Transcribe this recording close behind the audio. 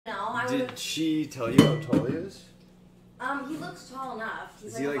Did she tell you how tall he is? He looks tall enough.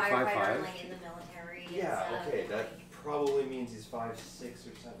 He's is he like a 5'5"? firefighter, like in the military. Yeah. Okay. That probably means he's 5'6" or 7.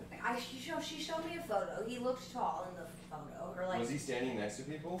 She showed me a photo. He looked tall in the photo. Or like. Was he standing next to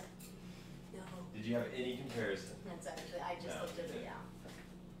people? No. Did you have any comparison? That's actually. I just looked at it. Yeah.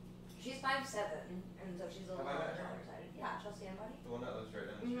 She's 5'7", and so she's a little on the taller side. Yeah, Chelsea and Buddy. The one that lives right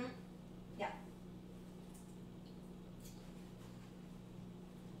down the street. Yeah.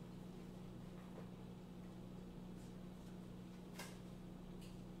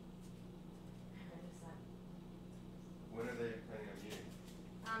 When are they planning on meeting?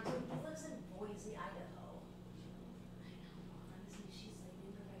 So he lives in Boise, Idaho. I know. Honestly, she's like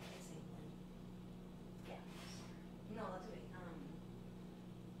improvising. Yeah. No, that's okay.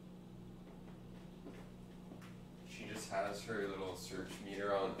 She just has her little search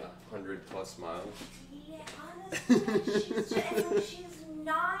meter on 100+ miles. Yeah, honestly, she's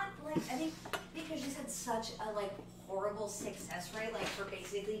not like, I think because she's had such a like horrible success rate, like for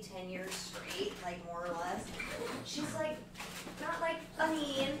basically 10 years straight, like more or less. She's like not like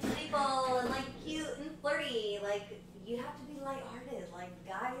funny and playful and like cute and flirty. Like you have to be lighthearted. Like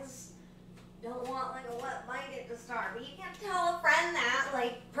guys don't want like a wet blanket to start, but you can't tell a friend that.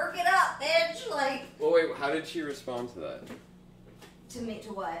 Like perk it up, bitch. Like. Well, wait. How did she respond to that? To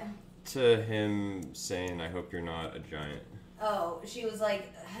what? To him saying, "I hope you're not a giant." Oh, she was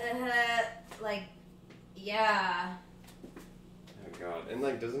like, like, yeah. Oh God! And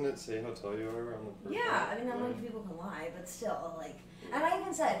like, doesn't it say how tall you are on the profile? Yeah, I mean, not many people can lie, but still, like, and I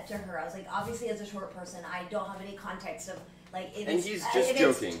even said to her, I was like, obviously, as a short person, I don't have any context of like. And he's just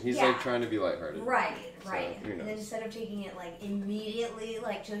joking. He's like trying to be lighthearted. Right. So, and then instead of taking it like immediately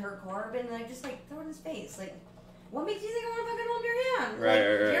like to her core, but like just like throw it in his face, like. What makes you think I want to fucking hold your hand? Right.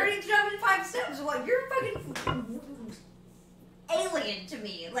 You already jumped in 5 steps. What? You're fucking alien to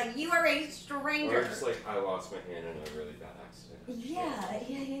me. Like, you are a stranger. Or just like, I lost my hand in a really bad accident.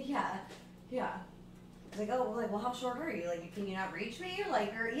 Yeah. It's like, oh, well, how short are you? Like, can you not reach me?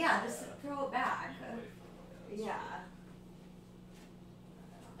 Like, or, yeah, just throw it back. Yeah.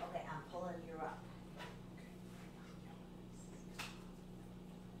 Okay, I'm pulling you up.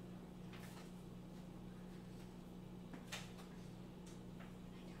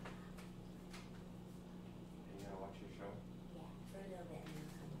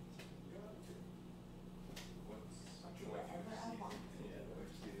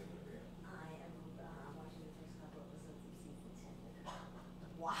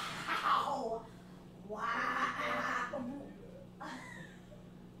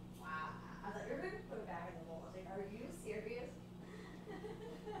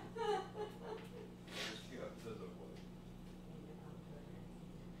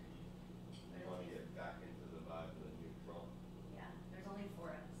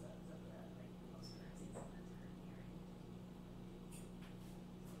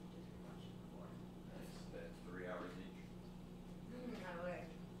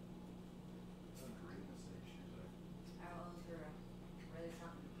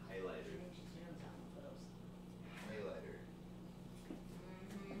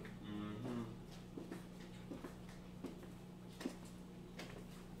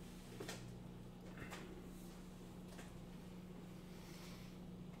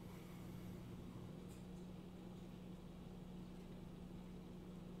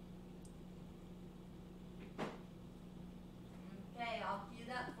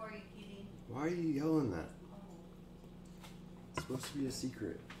 Why are you yelling that? It's supposed to be a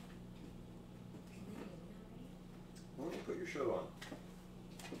secret. Why don't you put your show on?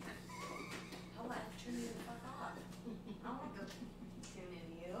 How about I turn you the fuck off? I don't want to tune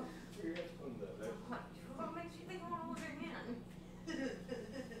into you. Your headphones out there. What makes you think I want to hold your hand? You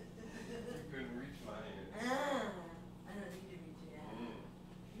couldn't reach my hand. I don't need to reach your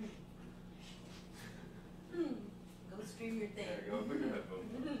hand. Go stream your thing. There, go put your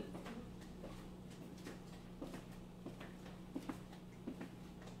headphones on.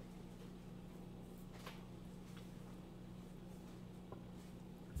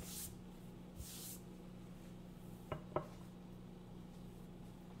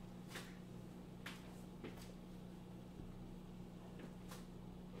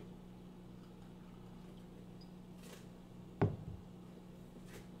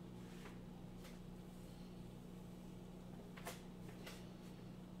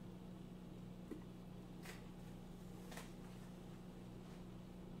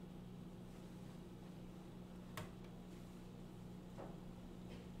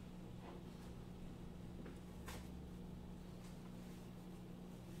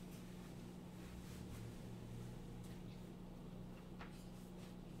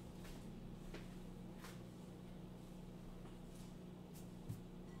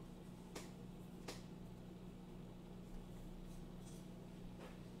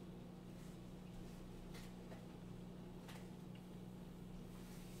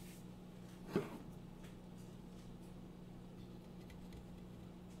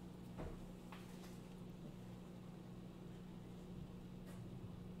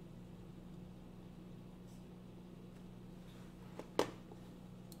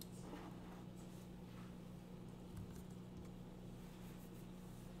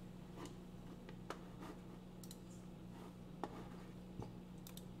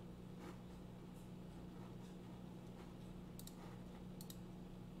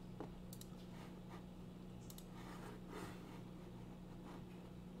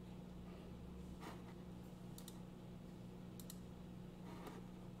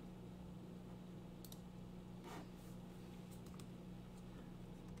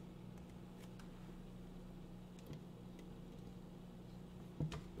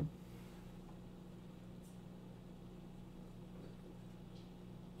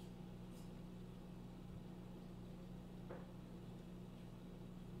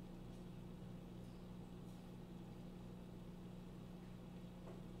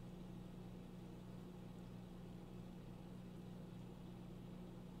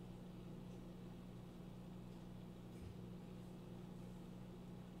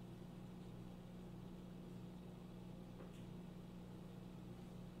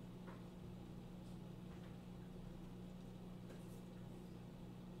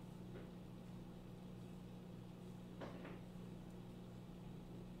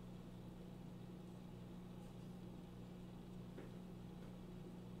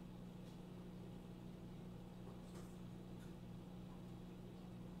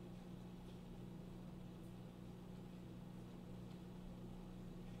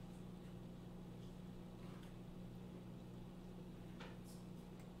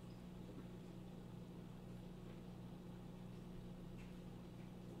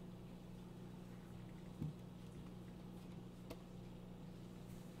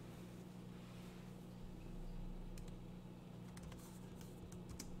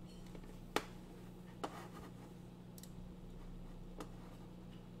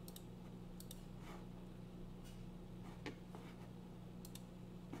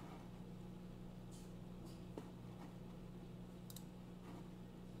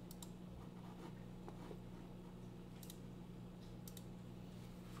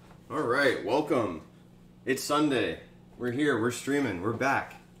 All right, welcome. It's Sunday. We're here. We're streaming. We're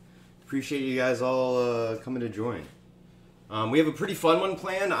back. Appreciate you guys all coming to join. We have a pretty fun one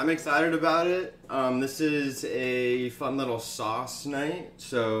planned. I'm excited about it. This is a fun little sauce night,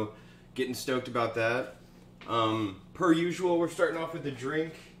 so getting stoked about that. Per usual, we're starting off with the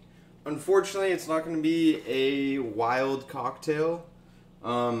drink. Unfortunately, it's not going to be a wild cocktail.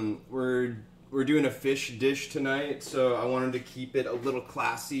 We're doing a fish dish tonight, so I wanted to keep it a little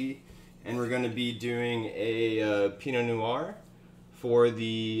classy, and we're going to be doing a Pinot Noir for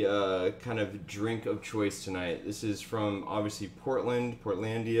the kind of drink of choice tonight. This is from, obviously,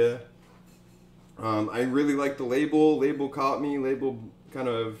 Portlandia. I really like the label. Label caught me. Label kind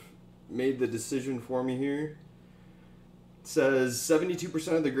of made the decision for me here. It says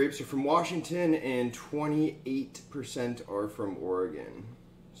 72% of the grapes are from Washington and 28% are from Oregon.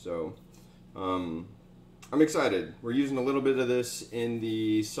 So, I'm excited. We're using a little bit of this in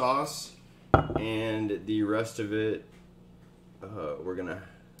the sauce, and the rest of it we're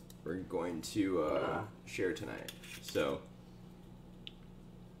going to share tonight. So,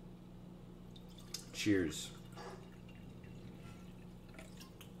 cheers.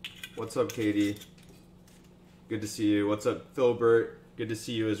 What's up, Katie? Good to see you. What's up, Philbert? Good to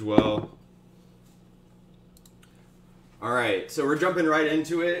see you as well. All right, so we're jumping right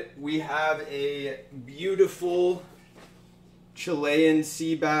into it. We have a beautiful Chilean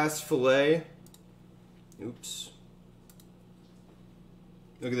sea bass fillet. Oops.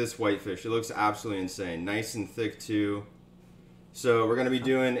 Look at this whitefish. It looks absolutely insane. Nice and thick, too. So we're going to be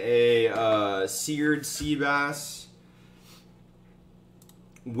doing a seared sea bass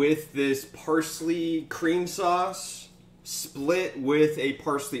with this parsley cream sauce split with a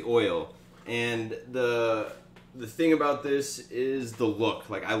parsley oil. And the thing about this is the look.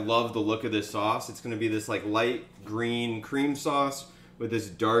 Like, I love the look of this sauce. It's going to be this like light green cream sauce with this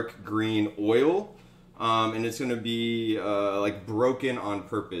dark green oil. And it's going to be like broken on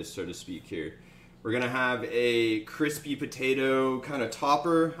purpose, so to speak here. We're going to have a crispy potato kind of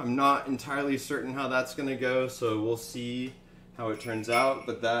topper. I'm not entirely certain how that's going to go, so we'll see how it turns out.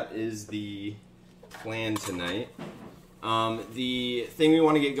 But that is the plan tonight. The thing we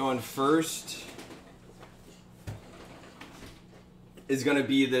want to get going first is going to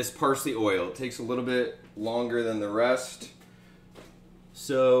be this parsley oil. It takes a little bit longer than the rest.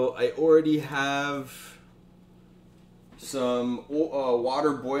 So I already have some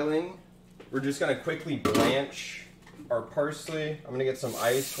water boiling. We're just going to quickly blanch our parsley. I'm going to get some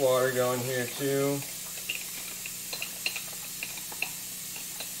ice water going here too.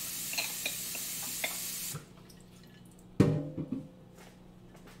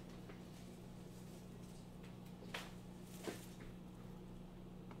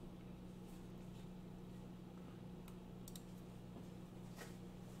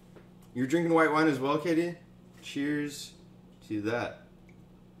 You're drinking white wine as well, Katie? Cheers to that.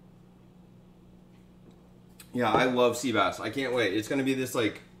 Yeah, I love sea bass. I can't wait. It's going to be this,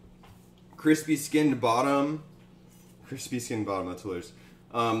 like, crispy skinned bottom. Crispy skinned bottom, that's hilarious.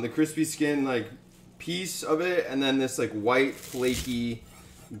 The crispy skin, like, piece of it, and then this, like, white, flaky,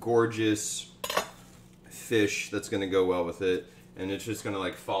 gorgeous fish that's going to go well with it. And it's just going to,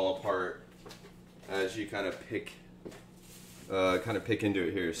 like, fall apart as you kind of pick into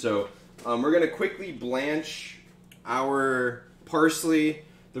it here. So, we're going to quickly blanch our parsley.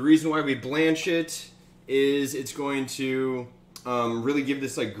 The reason why we blanch it is it's going to really give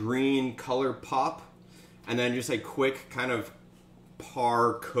this like green color pop, and then just like quick kind of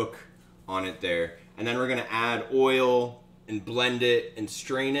par cook on it there. And then we're going to add oil and blend it and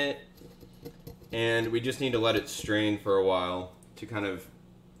strain it. And we just need to let it strain for a while to kind of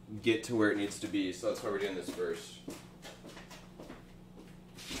get to where it needs to be. So that's why we're doing this first.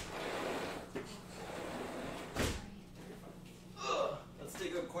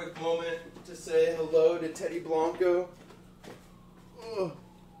 Take a quick moment to say hello to Teddy Blanco. Oh,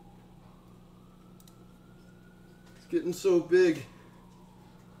 it's getting so big.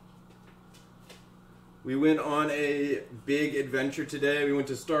 We went on a big adventure today. We went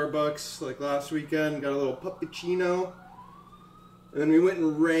to Starbucks like last weekend, got a little puppuccino, and then we went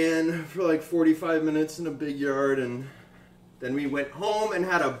and ran for like 45 minutes in a big yard, and then we went home and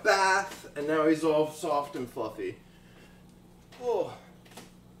had a bath, and now he's all soft and fluffy. Oh.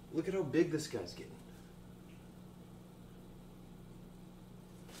 Look at how big this guy's getting.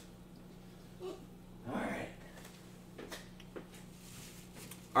 Alright.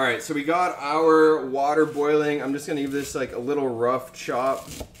 Alright, so we got our water boiling. I'm just going to give this like a little rough chop.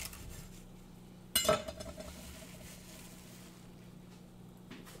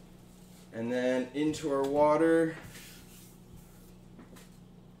 And then into our water.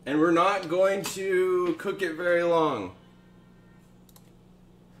 And we're not going to cook it very long.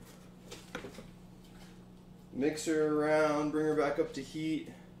 Mix her around, bring her back up to heat.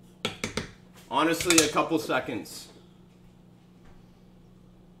 Honestly, a couple seconds.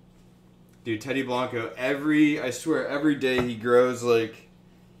 Dude, Teddy Blanco, I swear, every day he grows like,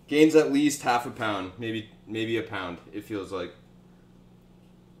 gains at least half a pound, maybe a pound, it feels like.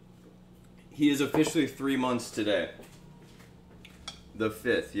 He is officially 3 months today. The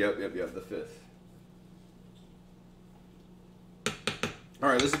 5th, yep, the 5th.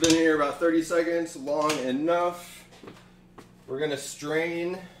 Alright, this has been here about 30 seconds, long enough. We're gonna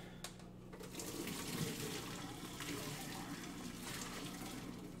strain.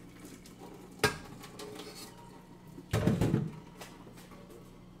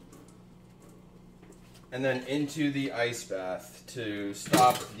 And then into the ice bath to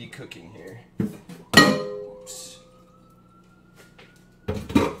stop the cooking here. Oops.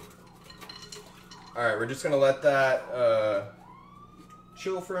 Alright, we're just gonna let that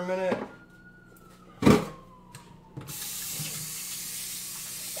chill for a minute.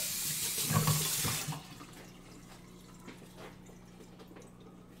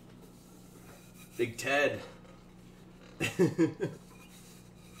 Big Ted.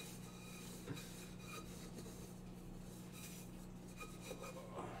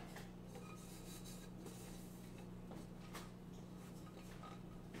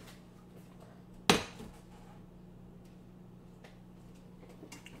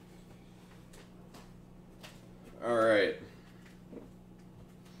 All right.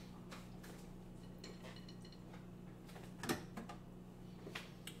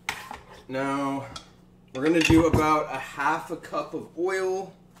 Now, we're going to do about a half a cup of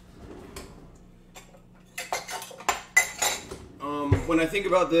oil. When I think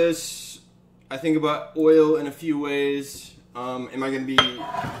about this, I think about oil in a few ways. Am I going to be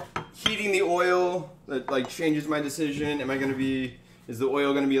heating the oil that like changes my decision? Is the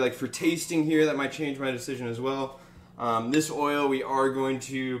oil going to be like for tasting here? That might change my decision as well. This oil, we are going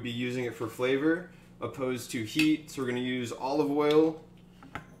to be using it for flavor opposed to heat. So we're going to use olive oil.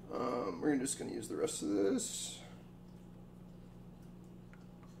 We're just going to use the rest of this.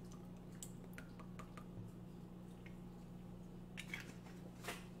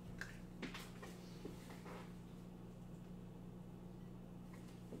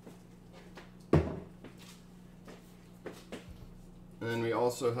 And then we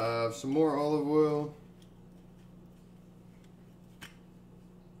also have some more olive oil.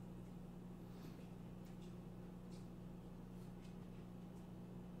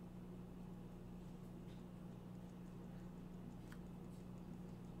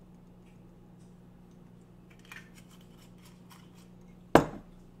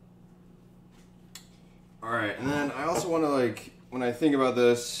 Alright, and then I also want to, like, when I think about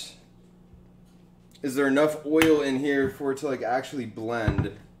this, is there enough oil in here for it to, like, actually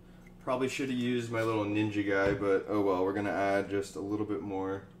blend? Probably should have used my little ninja guy, but oh well, we're going to add just a little bit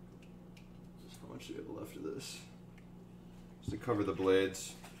more. How much do we have left of this? Just to cover the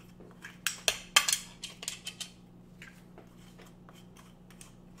blades.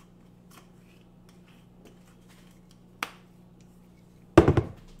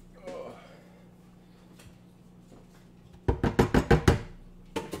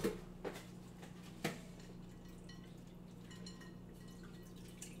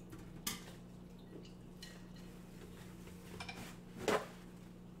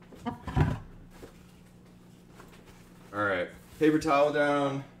 Alright, paper towel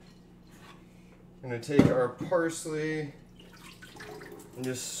down. I'm going to take our parsley and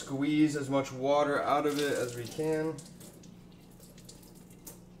just squeeze as much water out of it as we can.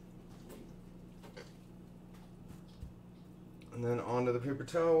 And then onto the paper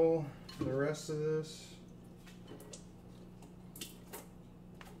towel for the rest of this.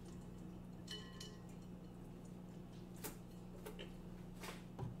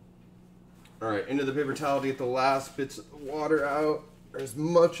 Alright, into the paper towel to get the last bits of water out, or as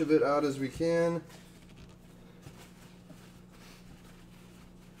much of it out as we can.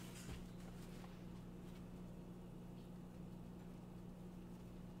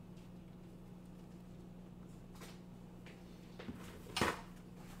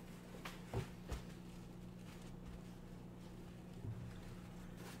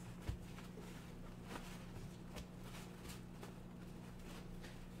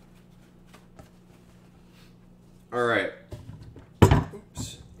 All right,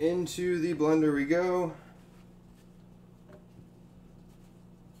 oops. Into the blender we go.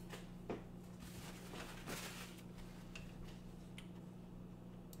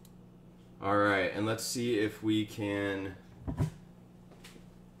 All right, and let's see if we can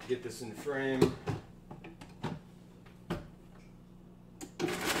get this in frame.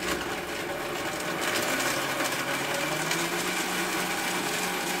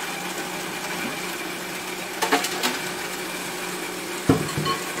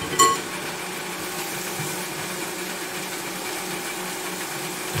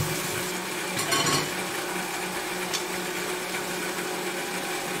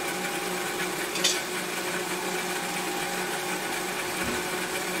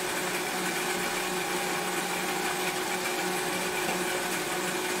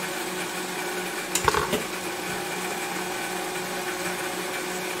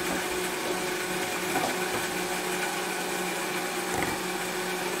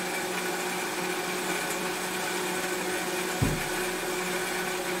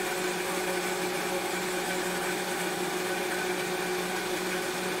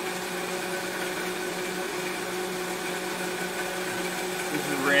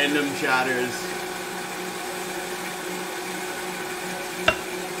 Random chatters.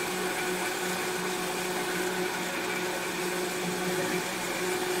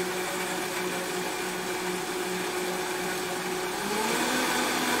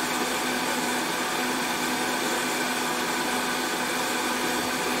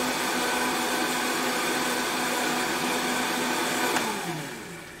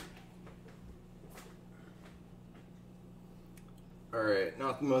 Alright,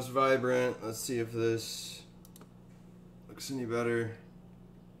 not the most vibrant. Let's see if this looks any better.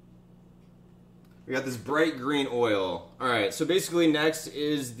 We got this bright green oil. Alright, so basically next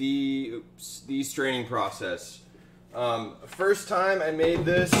is the straining process. First time I made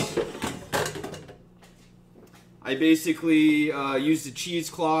this, I basically used a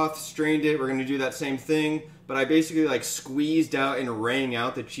cheesecloth, strained it. We're going to do that same thing, but I basically like squeezed out and wrung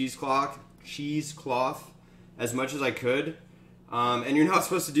out the cheesecloth as much as I could. And you're not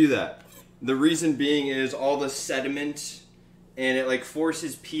supposed to do that. The reason being is all the sediment, and it like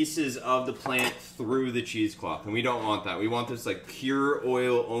forces pieces of the plant through the cheesecloth, and we don't want that. We want this like pure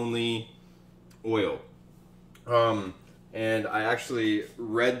oil only oil. And I actually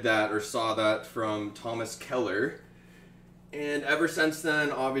read that or saw that from Thomas Keller, and ever since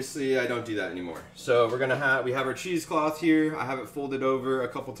then, obviously, I don't do that anymore. So we have our cheesecloth here. I have it folded over a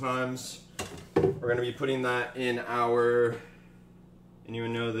couple times. We're gonna be putting that in our.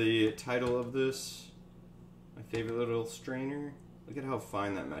 Anyone know the title of this? My favorite little strainer. Look at how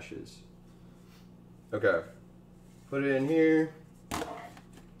fine that mesh is. Okay, put it in here.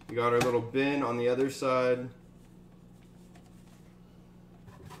 We got our little bin on the other side.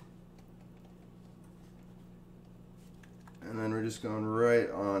 And then we're just going right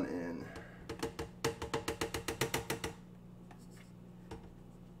on in.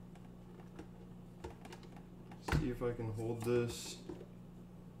 See if I can hold this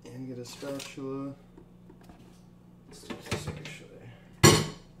and get a spatula. Let's do this actually.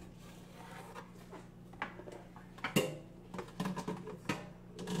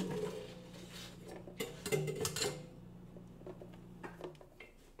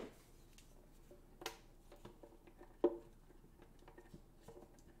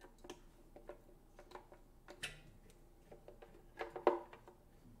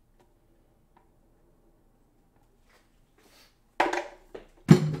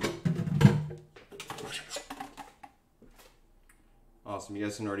 Awesome, you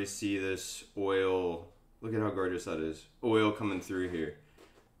guys can already see this oil. Look at how gorgeous that is. Oil coming through here.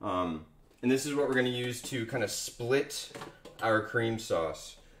 And this is what we're gonna use to kind of split our cream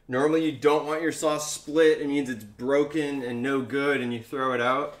sauce. Normally you don't want your sauce split. It means it's broken and no good and you throw it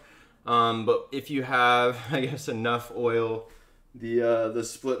out. But if you have, I guess, enough oil, the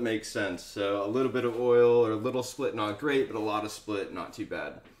split makes sense. So a little bit of oil or a little split, not great, but a lot of split, not too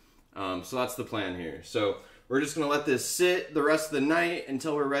bad. So that's the plan here. So we're just gonna let this sit the rest of the night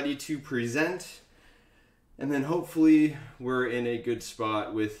until we're ready to present. And then hopefully we're in a good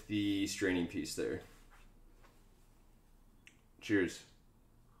spot with the straining piece there. Cheers.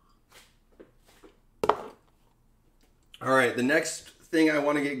 All right, the next thing I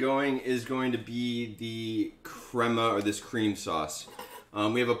wanna get going is going to be the crema, or this cream sauce.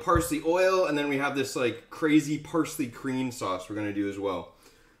 We have a parsley oil, and then we have this like crazy parsley cream sauce we're gonna do as well.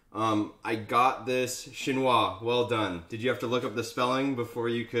 I got this chinois. Well done. Did you have to look up the spelling before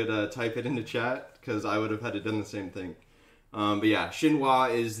you could type it into chat? Because I would have had to done the same thing. But yeah,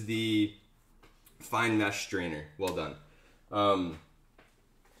 chinois is the fine mesh strainer. Well done.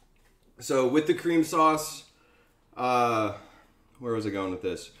 So with the cream sauce, where was I going with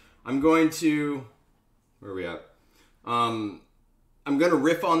this? I'm going to, where are we at? I'm going to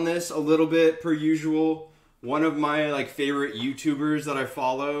riff on this a little bit per usual. one of my like favorite YouTubers that I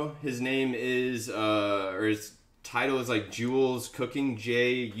follow. His name is or his title is like Jules Cooking,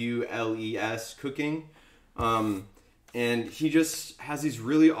 Jules Cooking. And he just has these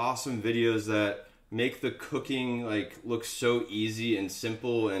really awesome videos that make the cooking like look so easy and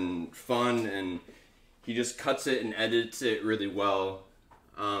simple and fun, and he just cuts it and edits it really well.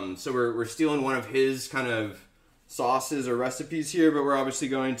 So we're stealing one of his kind of sauces or recipes here, but we're obviously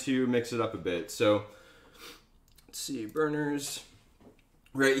going to mix it up a bit. So let's see, burners.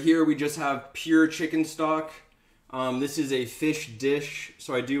 Right here we just have pure chicken stock. This is a fish dish,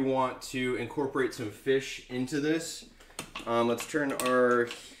 so I do want to incorporate some fish into this. Let's turn our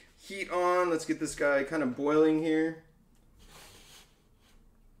heat on. Let's get this guy kind of boiling here.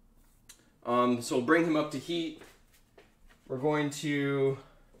 So we'll bring him up to heat. We're going to,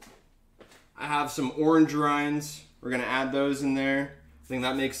 I have some orange rinds. We're going to add those in there. I think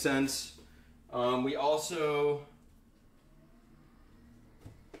that makes sense. We also,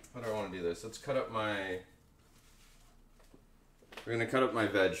 how do I want to do this? Let's cut up my, we're going to cut up my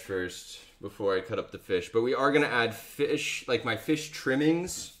veg first before I cut up the fish. But we are going to add fish, like my fish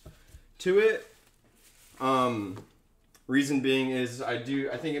trimmings to it. Reason being is I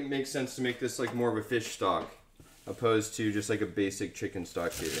think it makes sense to make this like more of a fish stock opposed to just like a basic chicken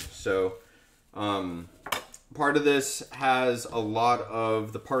stock here. So part of this has a lot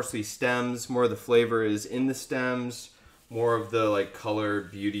of the parsley stems. More of the flavor is in the stems. More of the like color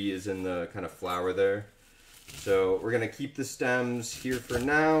beauty is in the kind of flour there. So we're gonna keep the stems here for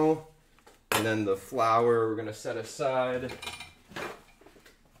now, and then the flour we're gonna set aside.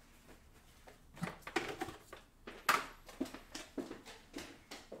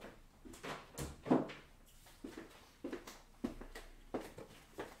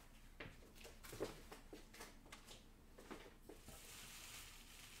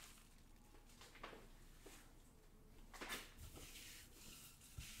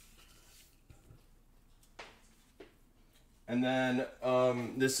 And then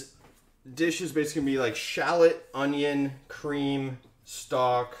this dish is basically going to be like shallot, onion, cream,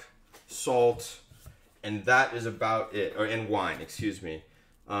 stock, salt, and that is about it. And wine, excuse me.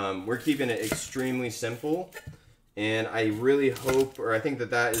 We're keeping it extremely simple, and I really hope, or I think that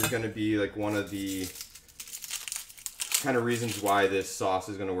that is going to be like one of the kind of reasons why this sauce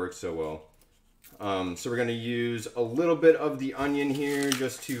is going to work so well. So we're going to use a little bit of the onion here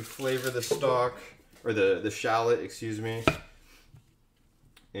just to flavor the stock. Or the shallot, excuse me.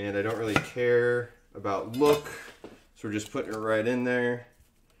 And I don't really care about look, so we're just putting it right in there.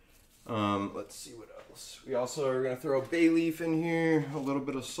 Let's see what else. We also are going to throw bay leaf in here, a little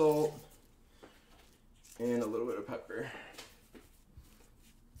bit of salt, and a little bit of pepper.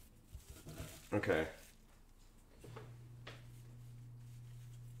 Okay.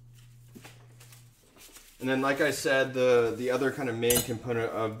 And then, like I said, the other kind of main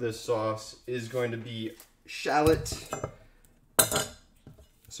component of this sauce is going to be shallot.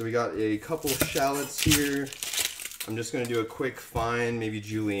 So we got a couple shallots here. I'm just going to do a quick fine, maybe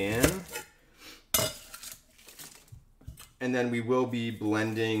julienne. And then we will be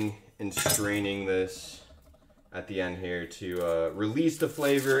blending and straining this at the end here to release the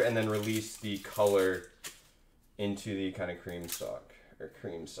flavor and then release the color into the kind of cream stock or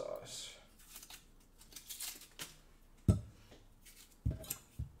cream sauce.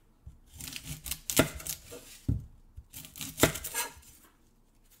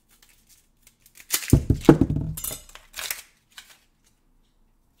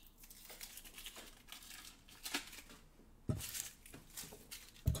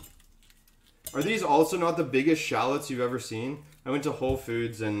 Are these also not the biggest shallots you've ever seen? I went to Whole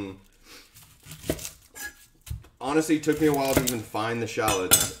Foods and honestly it took me a while to even find the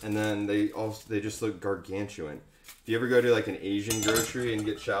shallots, and then they just look gargantuan. If you ever go to like an Asian grocery and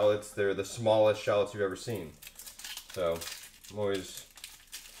get shallots, they're the smallest shallots you've ever seen. So I'm always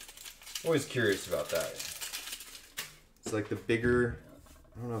curious about that. It's like the bigger,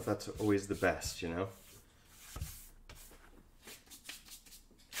 I don't know if that's always the best, you know?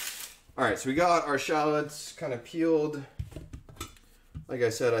 Alright, so we got our shallots kind of peeled. Like I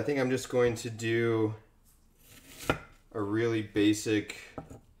said, I think I'm just going to do a really basic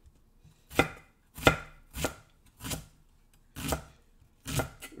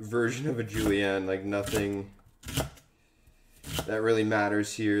version of a julienne, like nothing that really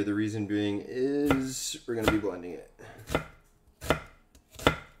matters here. The reason being is we're going to be blending it.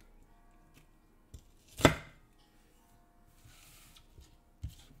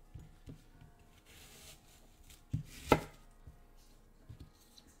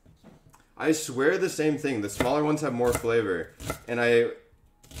 I swear the same thing. The smaller ones have more flavor, and I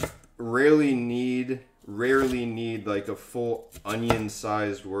rarely need rarely need like a full onion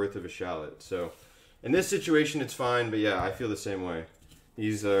sized worth of a shallot. So in this situation it's fine, but yeah, I feel the same way.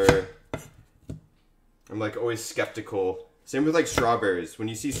 These are, I'm like always skeptical. Same with like strawberries. When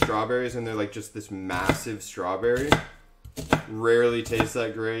you see strawberries and they're like just this massive strawberry, rarely tastes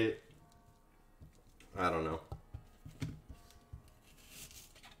that great. I don't know.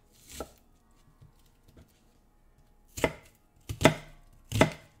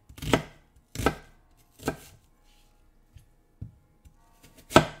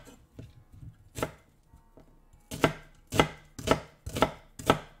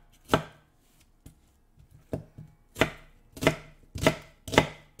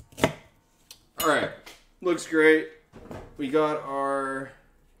 Alright, looks great. We got our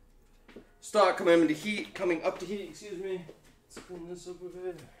stock coming up to heat, excuse me. Let's clean this up a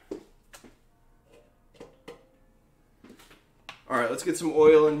bit. Alright, let's get some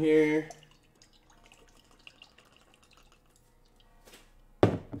oil in here.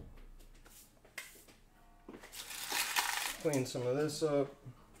 Clean some of this up.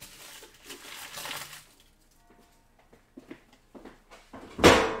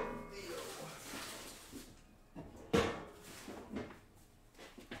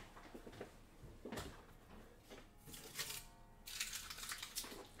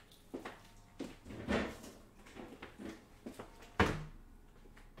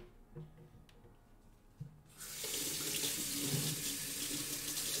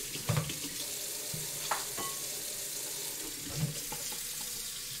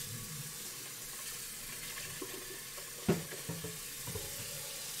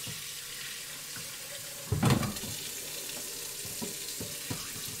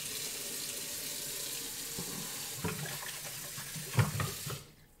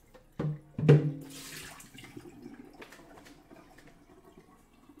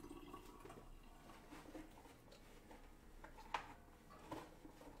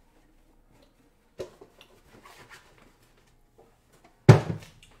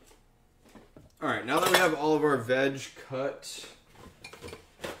 Alright, now that we have all of our veg cut,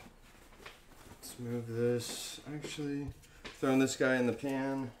 let's move this. Actually, throwing this guy in the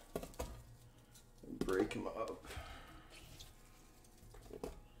pan and break him up.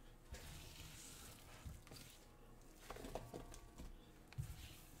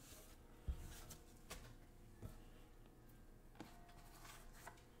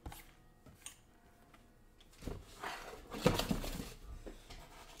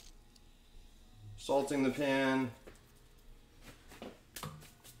 Salting the pan,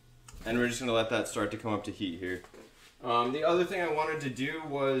 and we're just going to let that start to come up to heat here. The other thing I wanted to do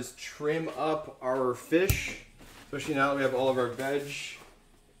was trim up our fish, especially now that we have all of our veg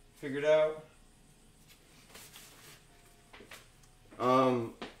figured out.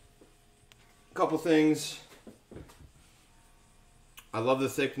 Couple things. I love the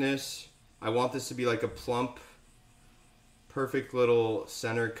thickness. I want this to be like a plump, perfect little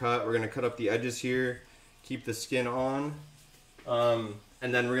center cut. We're going to cut up the edges here, keep the skin on, and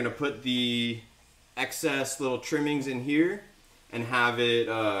then we're going to put the excess little trimmings in here and have it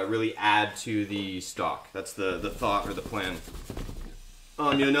really add to the stock. That's the thought or the plan.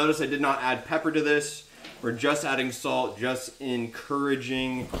 You'll notice I did not add pepper to this. We're just adding salt, just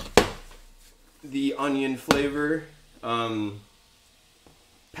encouraging the onion flavor.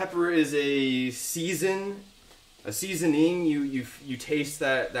 Pepper is a seasoning. You taste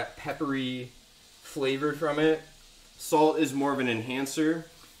that peppery flavor from it. Salt is more of an enhancer.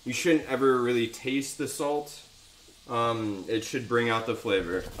 You shouldn't ever really taste the salt. It should bring out the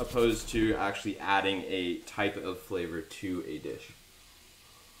flavor, opposed to actually adding a type of flavor to a dish.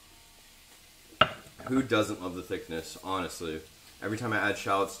 Who doesn't love the thickness, honestly? Every time I add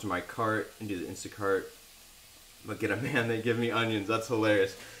shallots to my cart and do the Instacart, look at a man, they give me onions. That's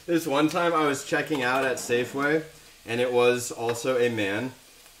hilarious. This one time I was checking out at Safeway, and it was also a man,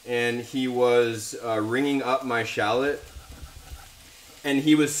 and he was ringing up my shallot, and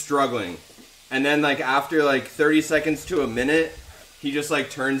he was struggling. And then like after like 30 seconds to a minute, he just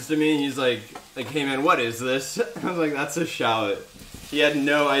like turns to me and he's like, hey man, what is this? I was like, that's a shallot. He had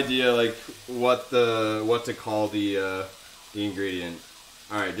no idea like what to call the ingredient.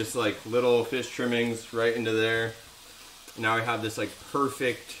 All right, just like little fish trimmings right into there. Now we have this like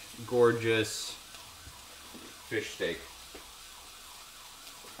perfect, gorgeous fish steak.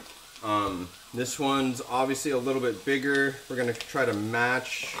 This one's obviously a little bit bigger. We're gonna try to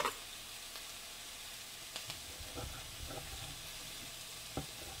match.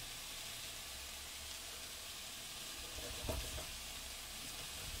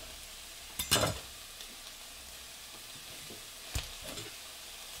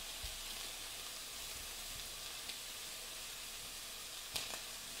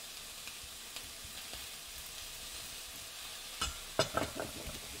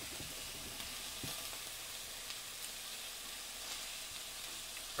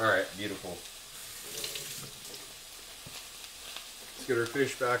 Alright, beautiful. Let's get our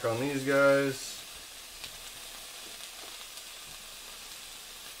fish back on these guys.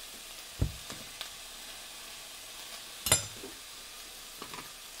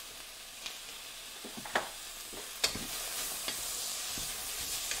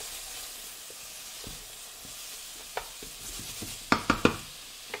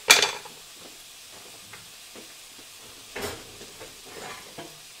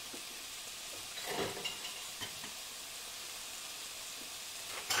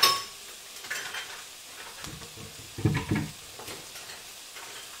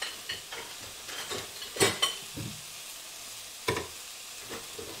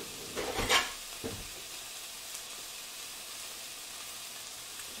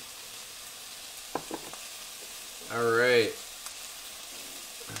 Alright.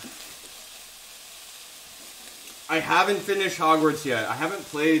 I haven't finished Hogwarts yet. I haven't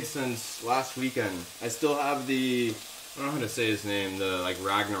played since last weekend. I still have the, I don't know how to say his name, the like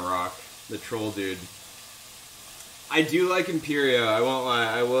Ragnarok, the troll dude. I do like Imperia, I won't lie.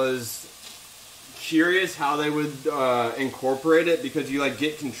 I was curious how they would incorporate it because you like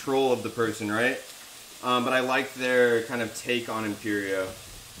get control of the person, right? But I like their kind of take on Imperia.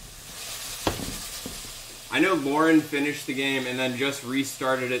 I know Lauren finished the game and then just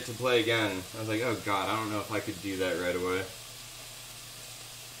restarted it to play again. I was like, oh god, I don't know if I could do that right away.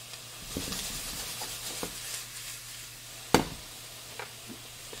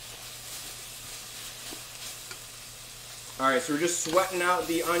 Alright, so we're just sweating out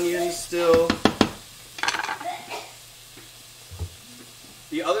the onions still.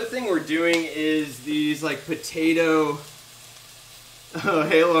 The other thing we're doing is these like potato... Oh,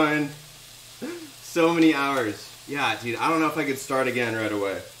 hey Lauren. So many hours. Yeah, dude, I don't know if I could start again right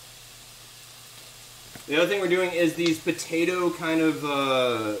away. The other thing we're doing is these potato kind of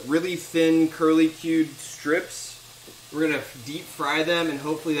really thin curly-cued strips. We're gonna deep fry them and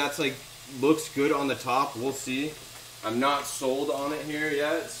hopefully that's like looks good on the top. We'll see. I'm not sold on it here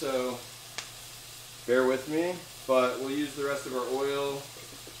yet, so bear with me. But we'll use the rest of our oil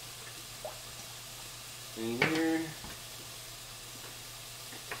in here.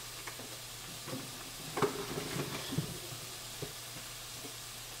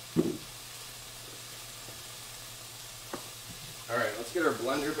 Alright, let's get our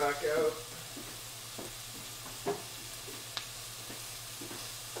blender back out.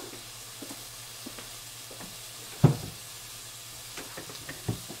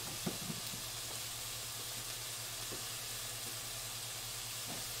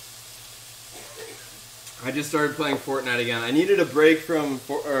 I just started playing Fortnite again. I needed a break from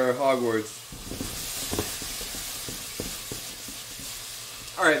Hogwarts.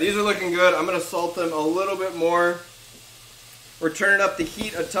 Alright, these are looking good. I'm going to salt them a little bit more. We're turning up the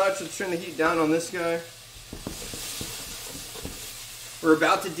heat a touch. Let's turn the heat down on this guy. We're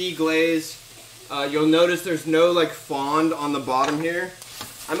about to deglaze. You'll notice there's no like fond on the bottom here.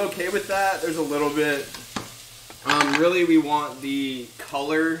 I'm okay with that. There's a little bit. Really, we want the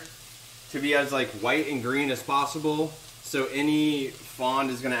color to be as like white and green as possible. So any fond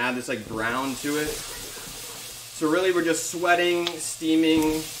is going to add this like brown to it. So really, we're just sweating,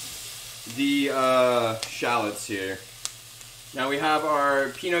 steaming the shallots here. Now we have our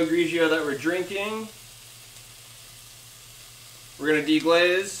Pinot Grigio that we're drinking. We're going to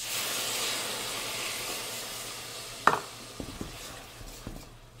deglaze.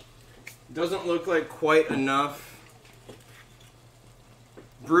 Doesn't look like quite enough.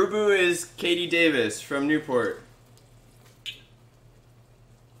 Brew Boo is Katie Davis from Newport.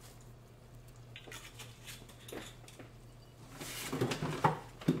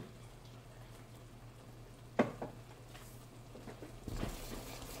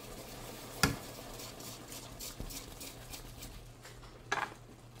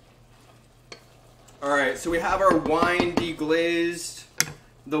 Alright, so we have our wine deglazed.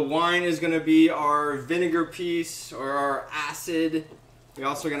 The wine is going to be our vinegar piece or our acid. We're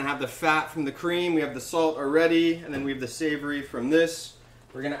also going to have the fat from the cream. We have the salt already, and then we have the savory from this.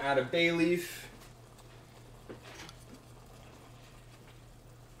 We're going to add a bay leaf.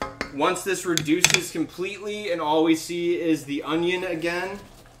 Once this reduces completely and all we see is the onion again.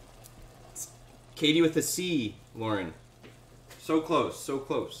 It's Katie with a C, Lauren. So close, so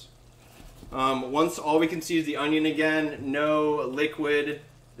close. Once all we can see is the onion again, no liquid,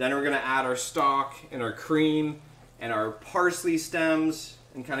 then we're going to add our stock and our cream and our parsley stems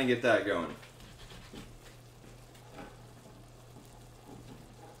and kind of get that going.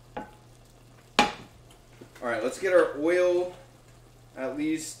 Alright, let's get our oil at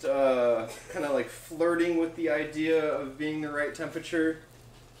least kind of like flirting with the idea of being the right temperature.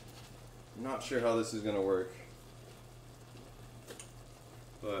 I'm not sure how this is gonna work,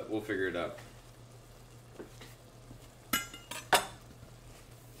 but we'll figure it out.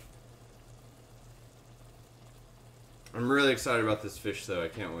 I'm really excited about this fish though, I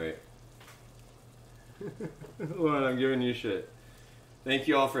can't wait. Lauren, I'm giving you shit. Thank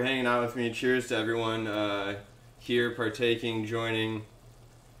you all for hanging out with me. Cheers to everyone here partaking, joining.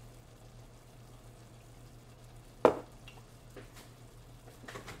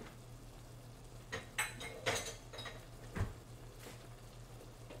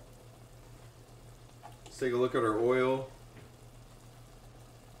 Let's take a look at our oil.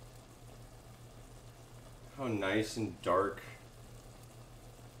 How nice and dark.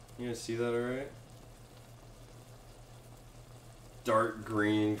 You guys see that alright? Dark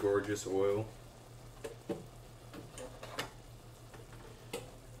green, gorgeous oil.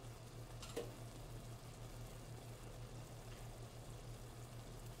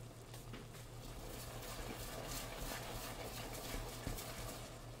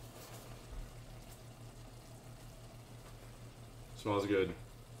 Smells good.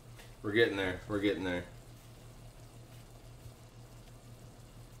 We're getting there. We're getting there.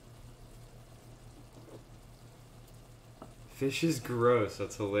 Fish is gross.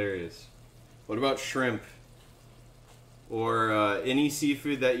 That's hilarious. What about shrimp? Or any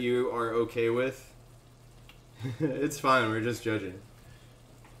seafood that you are okay with? It's fine. We're just judging.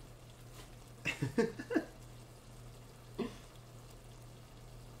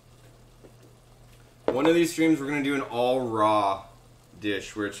 One of these streams we're going to do an all raw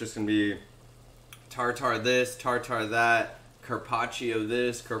dish where it's just going to be tartare this, tartare that, carpaccio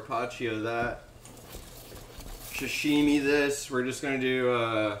this, carpaccio that. Sashimi this. We're just going to do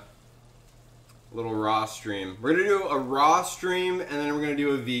a little raw stream. We're going to do a raw stream and then we're going to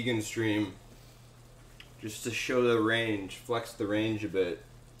do a vegan stream. Just to show the range, flex the range a bit.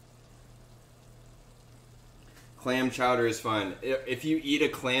 Clam chowder is fun. If you eat a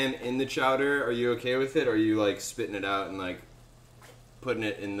clam in the chowder, are you okay with it? Or are you like spitting it out and like putting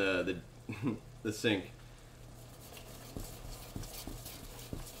it in the the sink?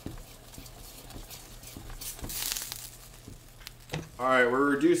 Alright, we're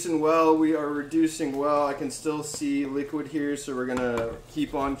reducing well. We are reducing well. I can still see liquid here, so we're gonna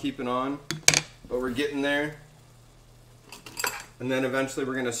keep on keeping on. But we're getting there. And then eventually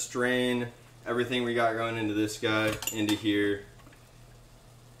we're gonna strain everything we got going into this guy, into here.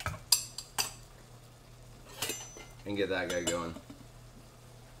 And get that guy going.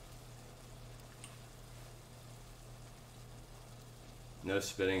 No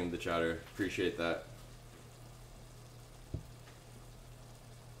spitting of the chowder. Appreciate that.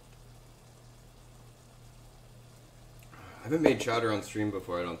 I haven't made chowder on stream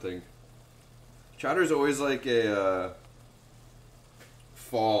before, I don't think. Chowder's always like a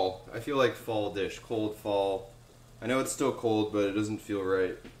fall. I feel like fall dish, cold fall. I know it's still cold, but it doesn't feel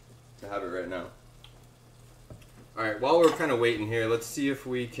right to have it right now. Alright, while we're kind of waiting here, let's see if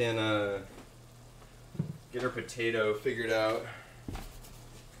we can get our potato figured out.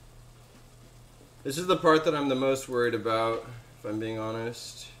 This is the part that I'm the most worried about, if I'm being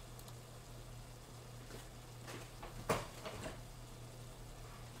honest.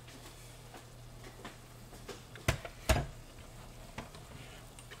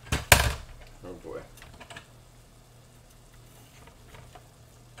 Oh boy.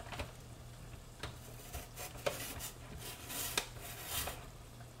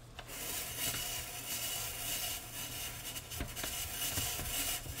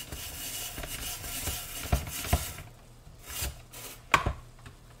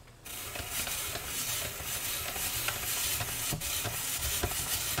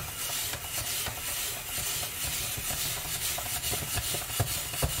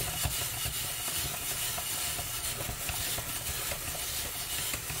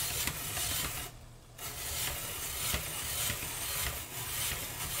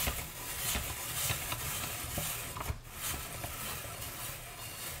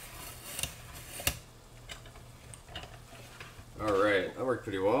 Alright, that worked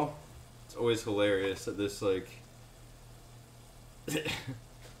pretty well. It's always hilarious that this, like...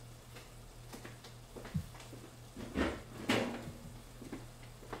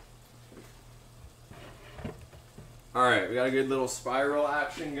 Alright, we got a good little spiral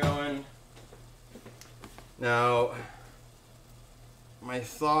action going. Now, my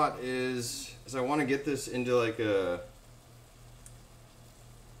thought is I want to get this into like a...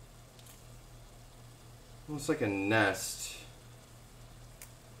 almost like a nest.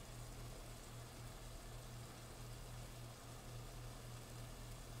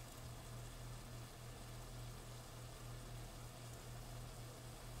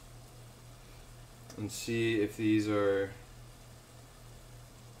 and see if these are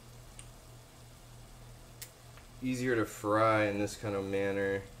easier to fry in this kind of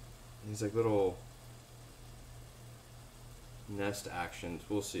manner. These like little nest actions.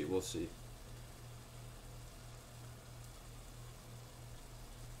 We'll see, we'll see.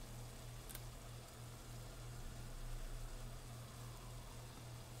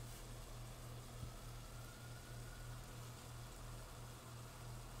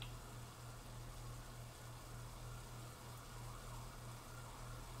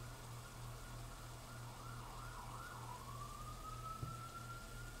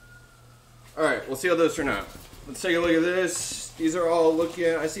 Alright, we'll see how those turn out. Let's take a look at this. These are all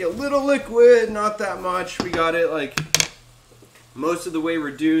looking, I see a little liquid, not that much. We got it like most of the way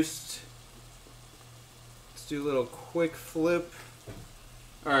reduced. Let's do a little quick flip.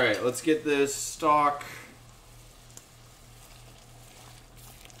 Alright, let's get this stock.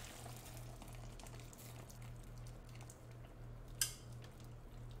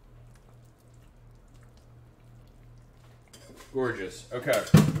 Gorgeous. Okay.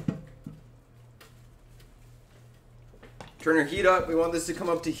 Turn our heat up. We want this to come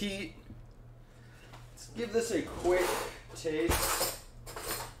up to heat. Let's give this a quick taste.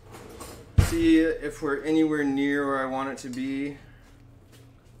 See if we're anywhere near where I want it to be.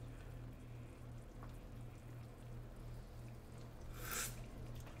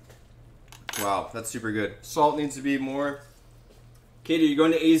 Wow, that's super good. Salt needs to be more. Katie, are you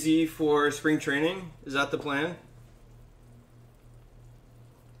going to AZ for spring training? Is that the plan?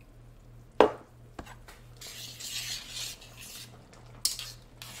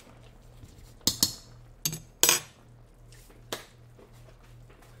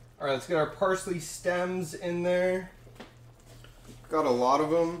 All right, let's get our parsley stems in there. Got a lot of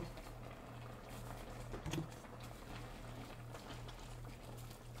them.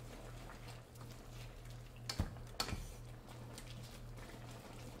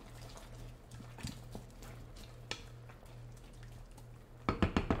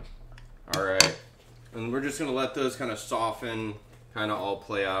 All right, and we're just gonna let those kind of soften, kind of all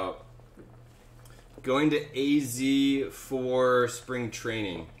play out. Going to AZ for spring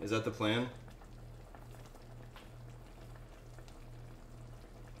training. Is that the plan?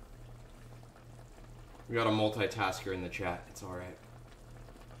 We got a multitasker in the chat. It's all right.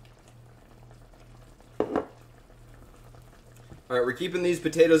 All right, we're keeping these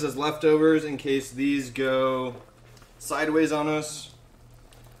potatoes as leftovers in case these go sideways on us.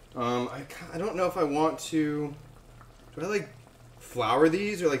 I don't know if I want to. Do I like flour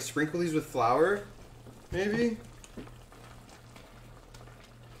these or like sprinkle these with flour? Maybe?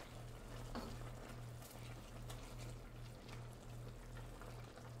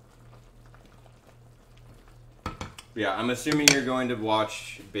 Yeah, I'm assuming you're going to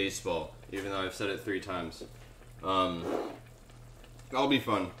watch baseball, even though I've said it 3 times. That'll be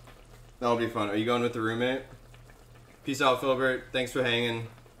fun. That'll be fun. Are you going with the roommate? Peace out, Philbert. Thanks for hanging.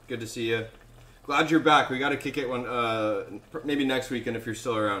 Good to see you. Glad you're back. We got to kick it one, maybe next weekend if you're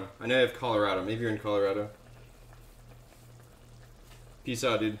still around. I know you have Colorado. Maybe you're in Colorado. Peace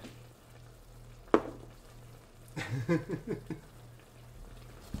out, dude.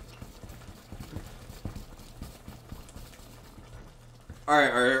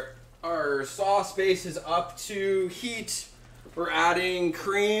 Alright, our sauce base is up to heat. We're adding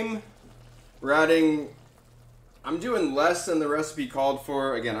cream. We're adding... I'm doing less than the recipe called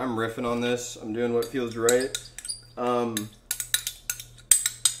for. Again, I'm riffing on this. I'm doing what feels right.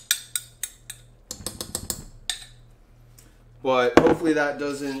 But hopefully that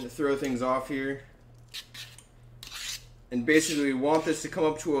doesn't throw things off here. And basically we want this to come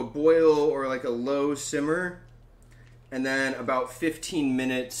up to a boil or like a low simmer. And then about 15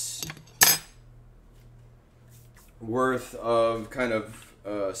 minutes worth of kind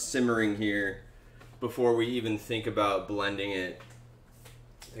of simmering here before we even think about blending it,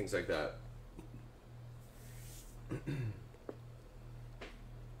 things like that.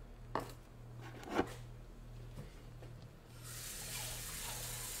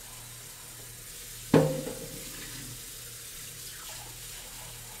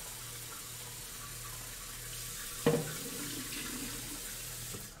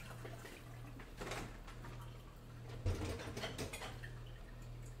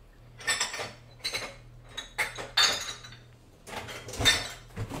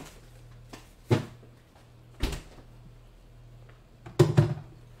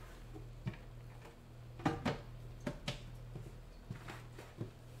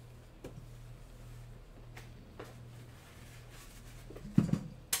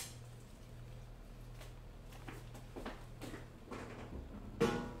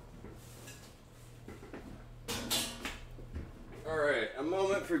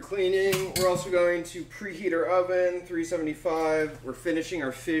 for cleaning. We're also going to preheat our oven, 375. We're finishing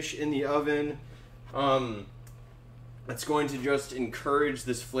our fish in the oven. It's going to just encourage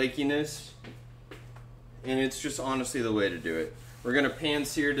this flakiness, and it's just honestly the way to do it. We're gonna pan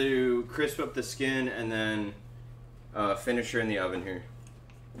sear to crisp up the skin, and then finish her in the oven here.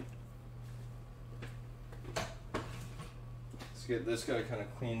 Let's get this guy kind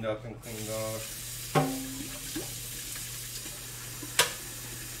of cleaned up and cleaned off.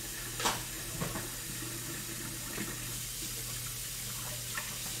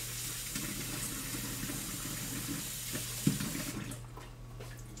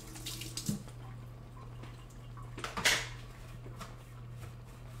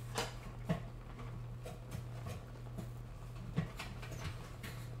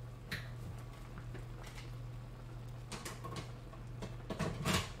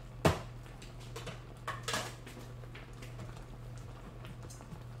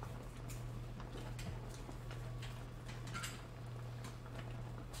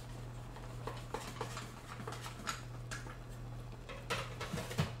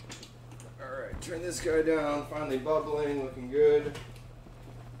 Turn this guy down, finally bubbling, looking good.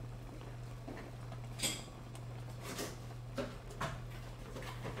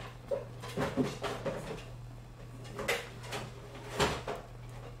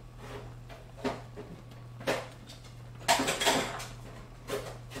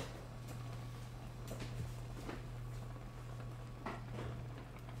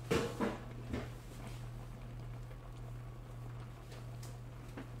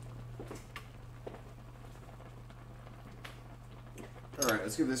 Alright,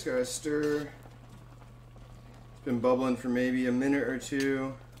 let's give this guy a stir. It's been bubbling for maybe a minute or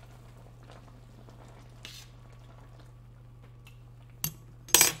two.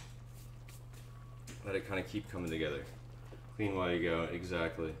 Let it kind of keep coming together. Clean while you go,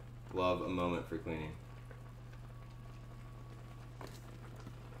 exactly. Love a moment for cleaning.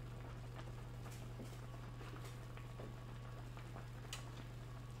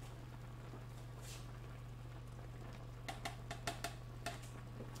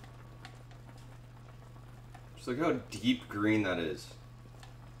 Just look how deep green that is.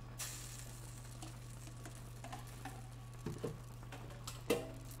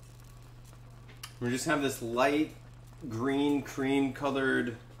 We just have this light green cream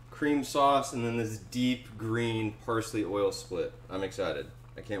colored cream sauce and then this deep green parsley oil split. I'm excited.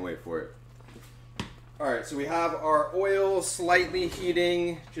 I can't wait for it. Alright, so we have our oil slightly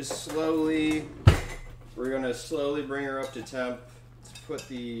heating, just slowly. We're going to slowly bring her up to temp. Let's put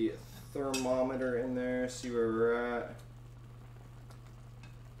the thermometer in there, see where we're at.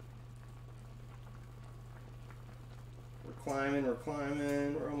 We're climbing,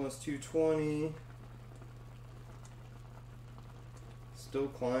 we're almost 220. Still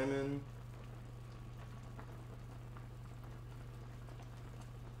climbing.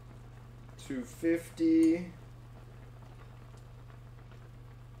 $250.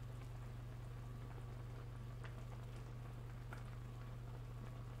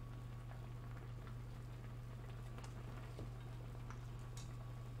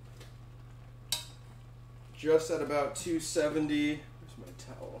 Just at about 270. Where's my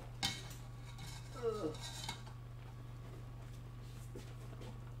towel? Ugh.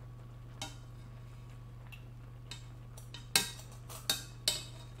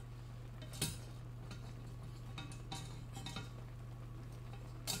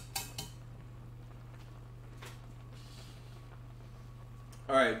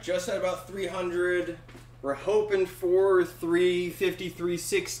 All right, just at about 300. We're hoping for 350,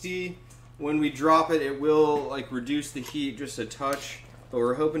 360. When we drop it, it will like reduce the heat just a touch, but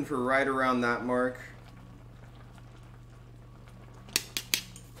we're hoping for right around that mark.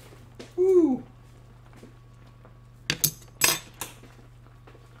 Woo!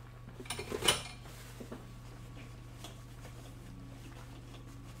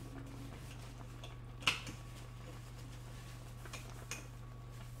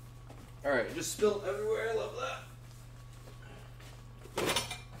 All right, it just spilled everywhere. I love that.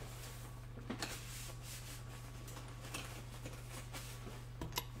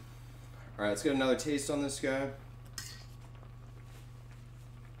 All right, let's get another taste on this guy.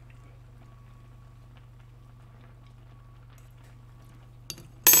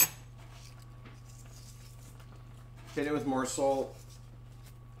 Hit it with more salt.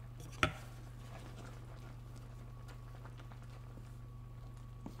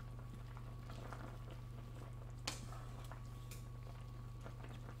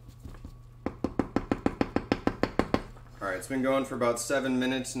 All right, it's been going for about 7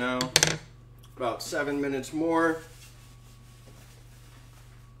 minutes now. About 7 minutes more.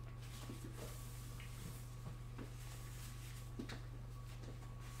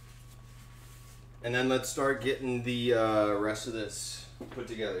 And then let's start getting the rest of this put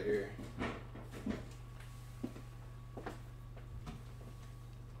together here.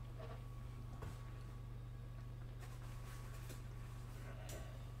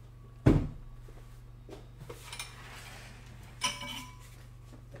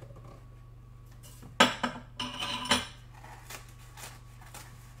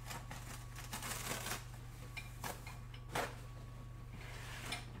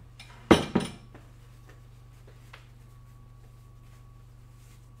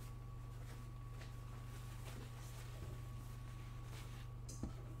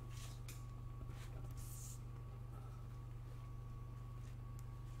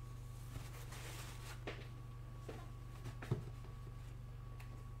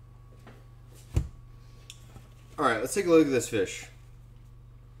 All right, let's take a look at this fish.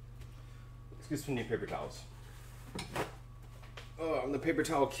 Let's get some new paper towels. Oh, I'm the paper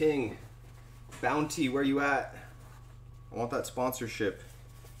towel king. Bounty, where you at? I want that sponsorship.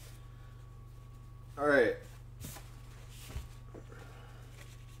 All right.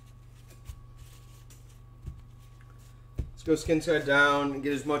 Let's go skin side down and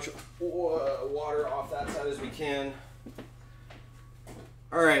get as much water off that side as we can.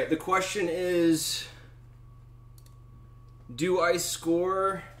 All right, the question is, do I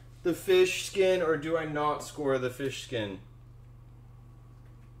score the fish skin or do I not score the fish skin?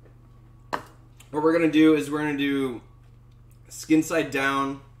 What we're gonna do is we're gonna do skin side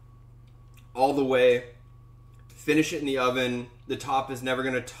down all the way, finish it in the oven. The top is never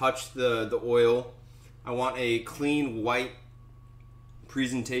gonna touch the oil. I want a clean white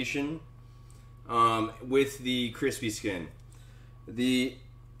presentation with the crispy skin. The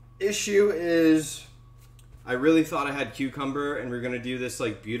issue is I really thought I had cucumber and we're gonna do this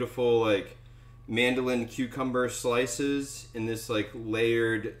like beautiful like mandolin cucumber slices in this like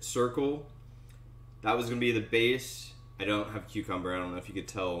layered circle. That was gonna be the base. I don't have cucumber. I don't know if you could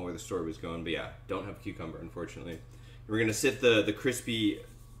tell where the story was going, but yeah, don't have cucumber, unfortunately. We're gonna sit the crispy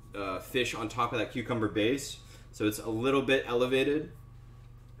fish on top of that cucumber base, so it's a little bit elevated,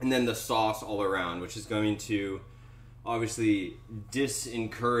 and then the sauce all around, which is going to obviously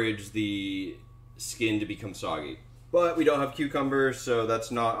disencourage the skin to become soggy. But we don't have cucumber, so that's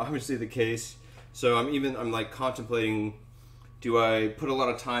not obviously the case. So I'm like contemplating, do I put a lot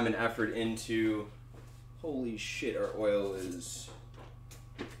of time and effort into, holy shit, our oil is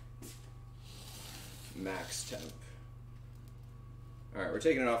max temp. All right, we're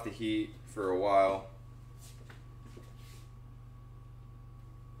taking it off the heat for a while.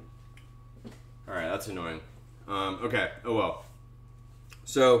 All right, that's annoying. Okay, oh well.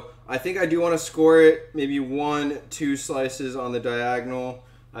 So I think I do want to score it maybe 1-2 slices on the diagonal.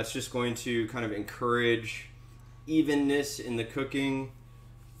 That's just going to kind of encourage evenness in the cooking,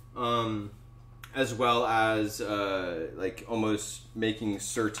 as well as like almost making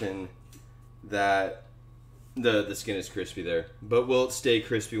certain that the skin is crispy there. But will it stay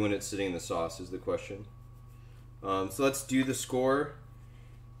crispy when it's sitting in the sauce is the question. So let's do the score.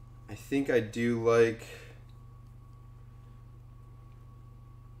 I think I do like,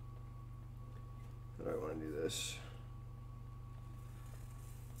 how do I want to do this?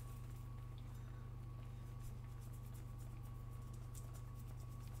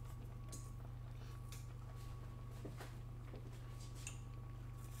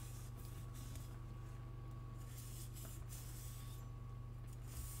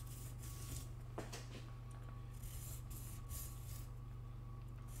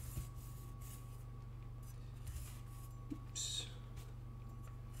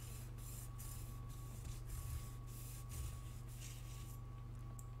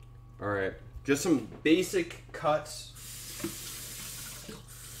 All right, just some basic cuts.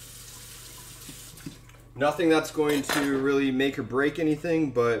 Nothing that's going to really make or break anything,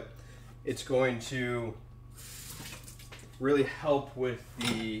 but it's going to really help with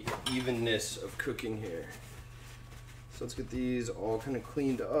the evenness of cooking here. So let's get these all kind of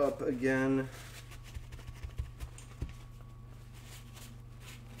cleaned up again.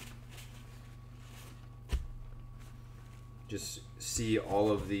 Just see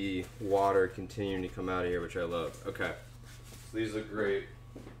all of the water continuing to come out of here, which I love. Okay, so these look great.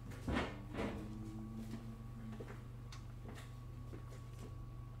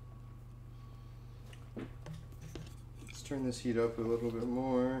 Let's turn this heat up a little bit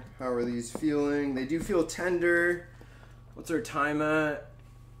more. How are these feeling? They do feel tender. What's our time at?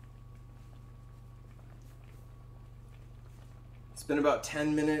 It's been about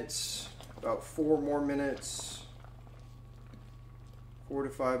 10 minutes, about 4 more minutes. 4 to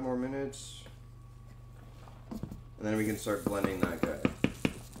 5 more minutes, and then we can start blending that guy.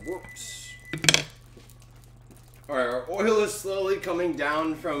 Whoops. Alright, our oil is slowly coming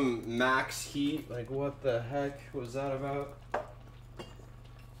down from max heat. Like, what the heck was that about?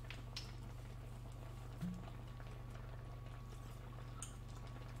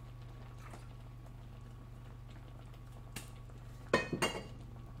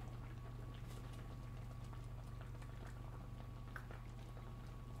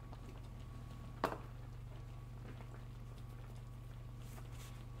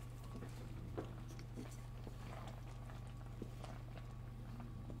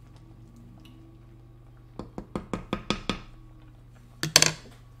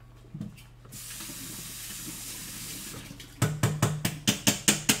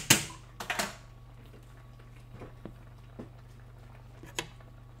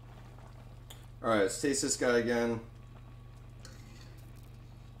 Alright, let's taste this guy again.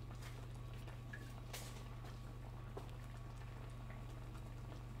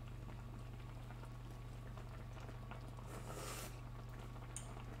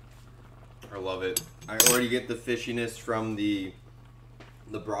 I love it. I already get the fishiness from the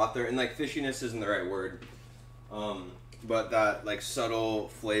broth there, and like fishiness isn't the right word, but that like subtle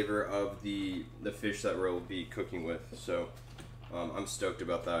flavor of the fish that we'll be cooking with. So I'm stoked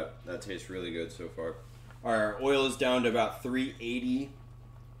about that. That tastes really good so far. Our oil is down to about 380,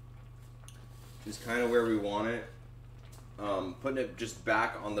 which is kind of where we want it. Putting it just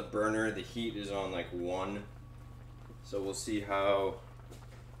back on the burner. The heat is on like 1, so we'll see how.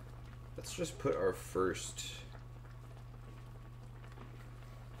 Let's just put our first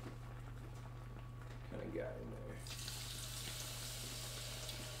kind of guy in there.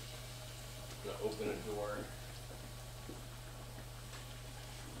 I'm gonna open a door.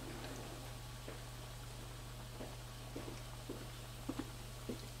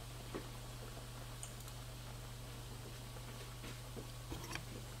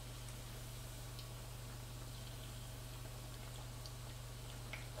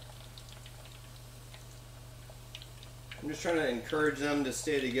 I'm just trying to encourage them to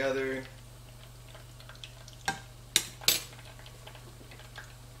stay together.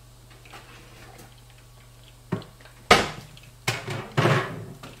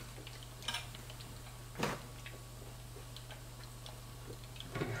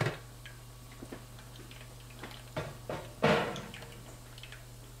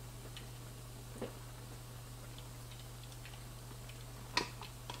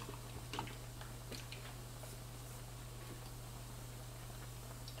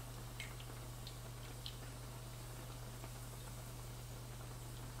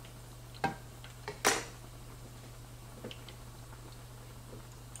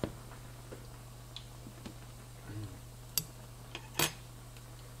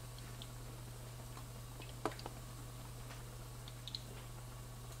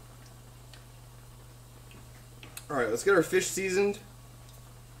 Alright, let's get our fish seasoned.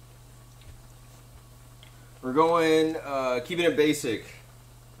 We're going, keeping it basic.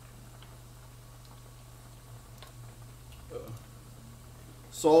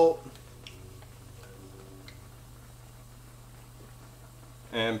 Salt.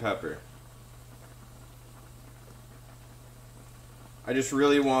 And pepper. I just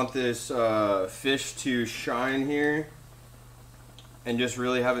really want this fish to shine here. And just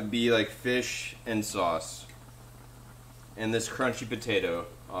really have it be like fish and sauce. And this crunchy potato,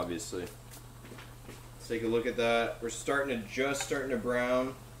 obviously. Let's take a look at that. We're just starting to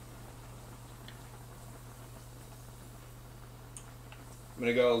brown. I'm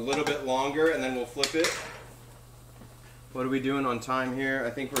gonna go a little bit longer and then we'll flip it. What are we doing on time here?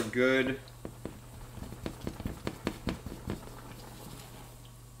 I think we're good.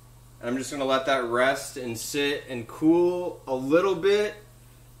 I'm just gonna let that rest and sit and cool a little bit.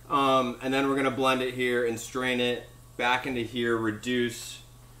 And then we're gonna blend it here and strain it back into here, reduce.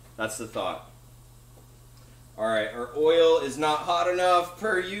 That's the thought. All right, our oil is not hot enough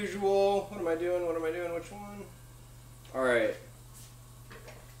per usual. What am I doing? What am I doing? Which one? All right.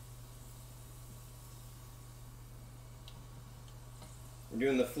 We're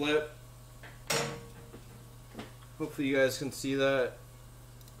doing the flip. Hopefully you guys can see that.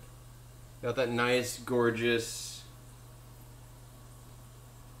 Got that nice, gorgeous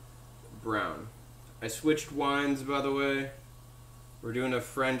brown. I switched wines, by the way. We're doing a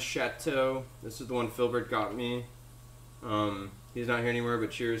French Chateau. This is the one Filbert got me. He's not here anymore, but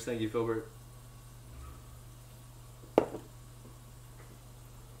cheers. Thank you, Filbert.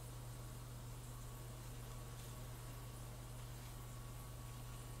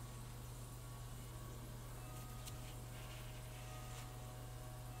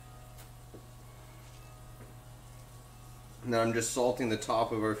 Now I'm just salting the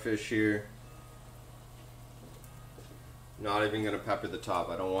top of our fish here. Not even gonna pepper the top.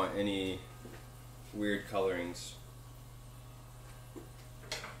 I don't want any weird colorings.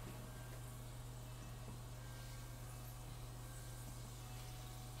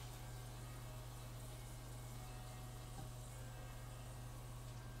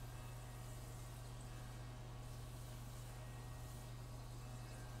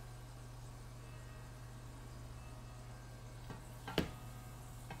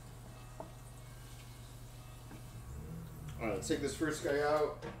 Alright, let's take this first guy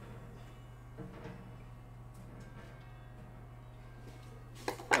out.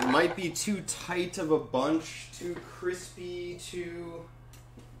 It might be too tight of a bunch, too crispy, too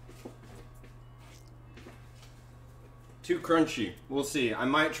crunchy. We'll see. I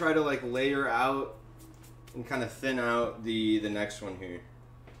might try to like layer out and kind of thin out the next one here.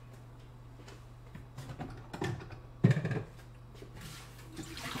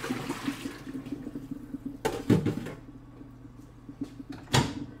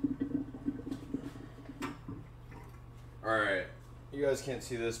 Alright, you guys can't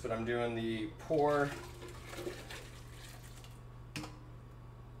see this, but I'm doing the pour.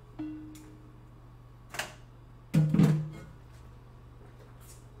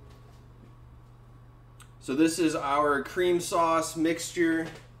 So this is our cream sauce mixture.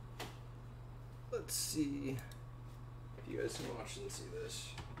 Let's see if you guys can watch and see this.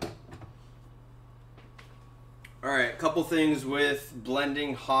 Alright, a couple things with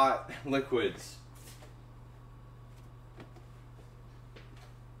blending hot liquids.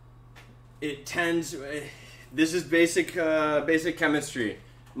 It tends, this is basic chemistry.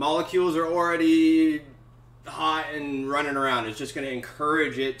 Molecules are already hot and running around. It's just going to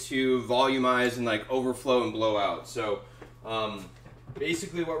encourage it to volumize and like overflow and blow out. So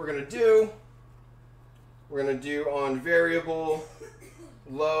basically what we're going to do on variable,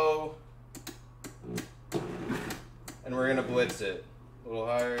 low, and we're going to blitz it a little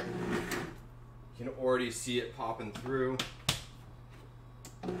higher. You can already see it popping through.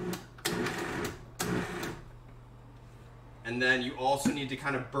 And then you also need to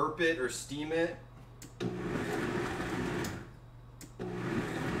kind of burp it or steam it.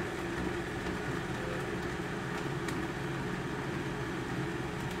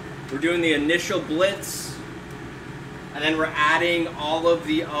 We're doing the initial blitz, and then we're adding all of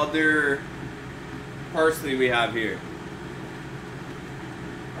the other parsley we have here.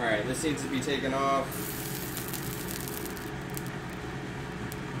 Alright, this needs to be taken off.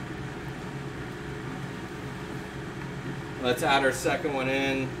 Let's add our second one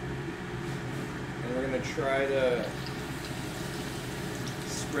in, and we're going to try to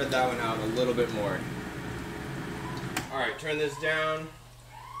spread that one out a little bit more. Alright, turn this down.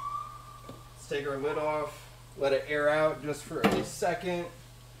 Let's take our lid off, let it air out just for a second,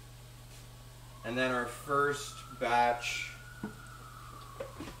 and then our first batch.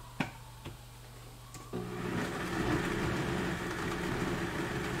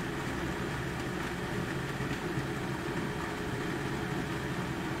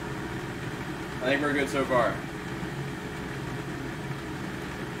 I think we're good so far.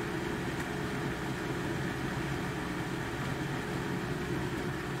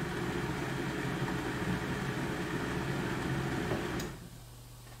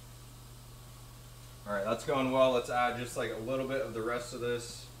 Alright, that's going well. Let's add just like a little bit of the rest of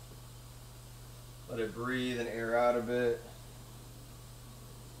this. Let it breathe and air out a bit.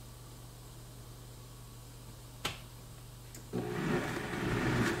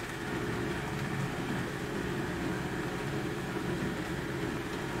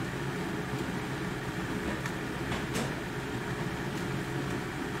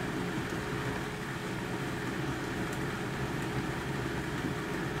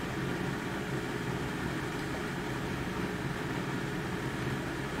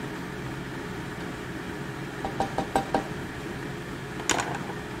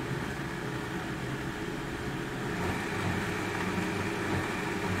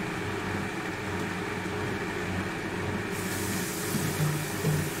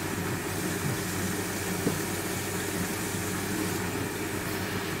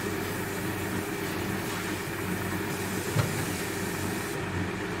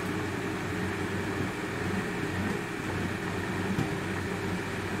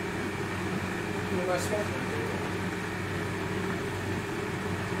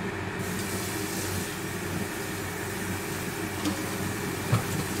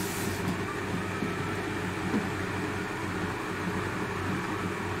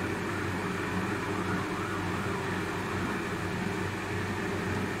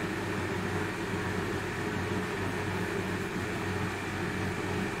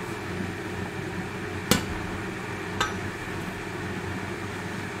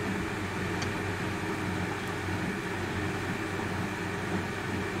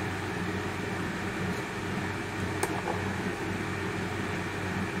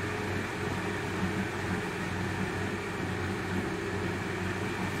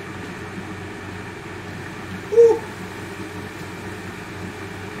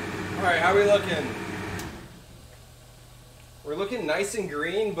 Alright, how are we looking? We're looking nice and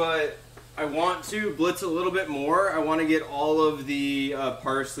green, but I want to blitz a little bit more. I want to get all of the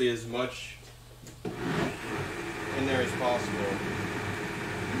parsley as much in there as possible.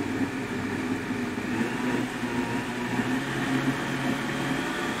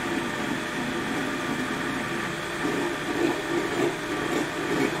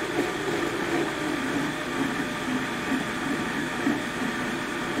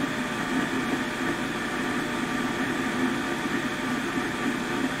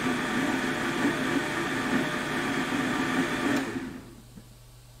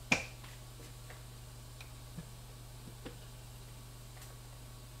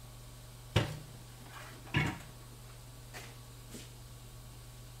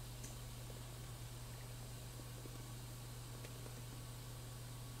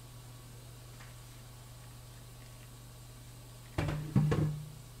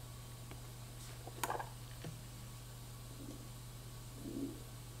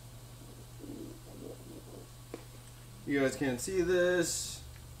 You guys can't see this.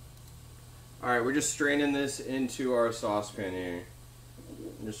 Alright, we're just straining this into our saucepan here.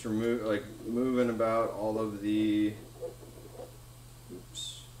 Just moving about all of the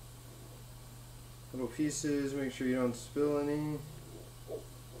little pieces, make sure you don't spill any.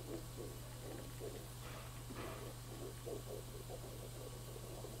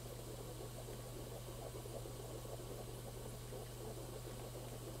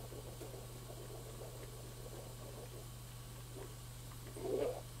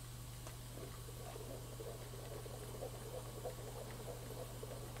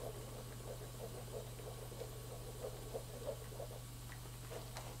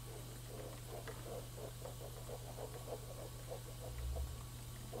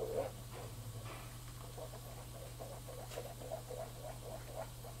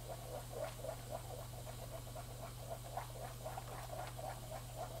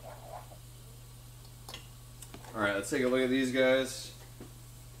 Alright, let's take a look at these guys.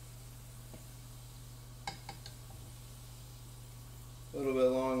 A little bit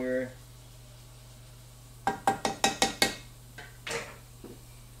longer.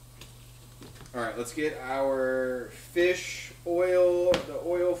 Alright, let's get our fish oil, the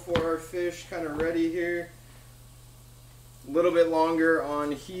oil for our fish kind of ready here. A little bit longer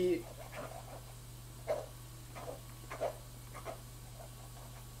on heat.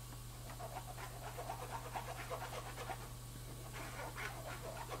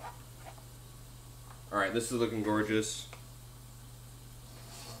 Alright, this is looking gorgeous.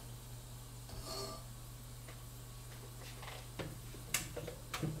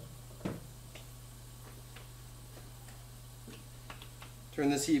 Turn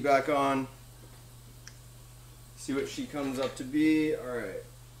this heat back on. See what she comes up to be. Alright.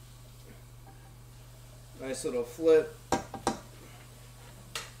 Nice little flip.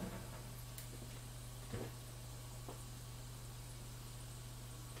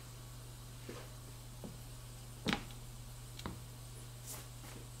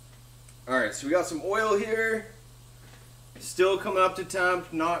 Alright, so we got some oil here. Still coming up to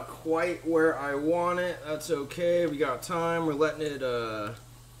temp, not quite where I want it. That's okay. We got time. We're letting it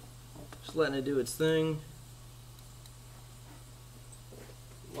just letting it do its thing.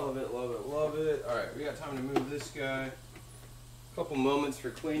 Love it, love it, love it. Alright, we got time to move this guy. A couple moments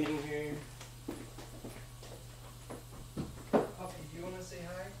for cleaning here. Puppy, do you want to say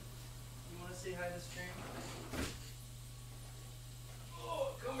hi? You want to say hi to stream?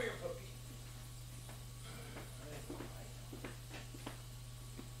 Oh, come here, puppy.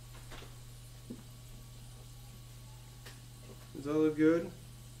 Does that look good?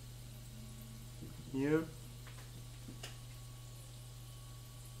 Yeah.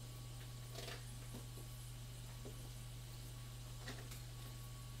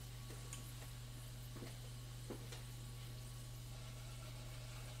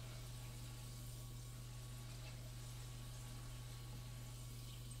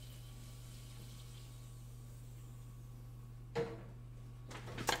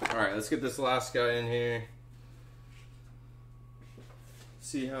 Alright, let's get this last guy in here.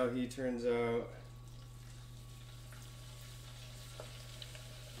 See how he turns out.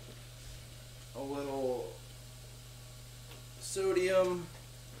 A little sodium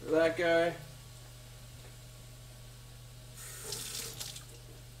for that guy.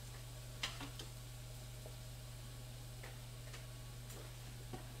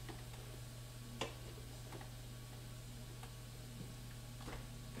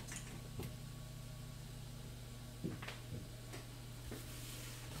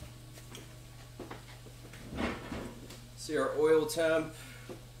 See our oil temp,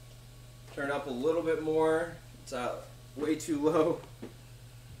 Turn it up a little bit more. It's way too low.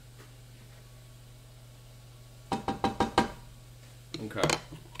 Okay.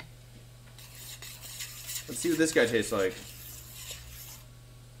 Let's see what this guy tastes like.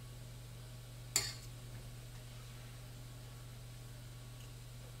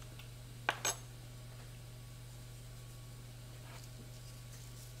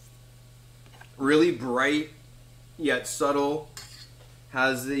 Really bright, yet subtle.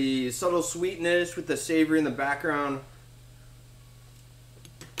 Has the subtle sweetness with the savory in the background.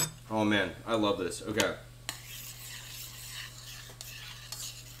 Oh man, I love this. Okay.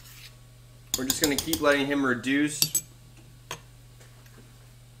 We're just gonna keep letting him reduce.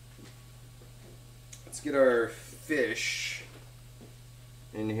 Let's get our fish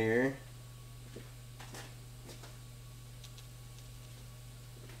in here.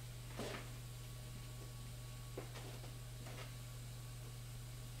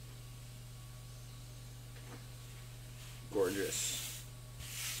 Gorgeous.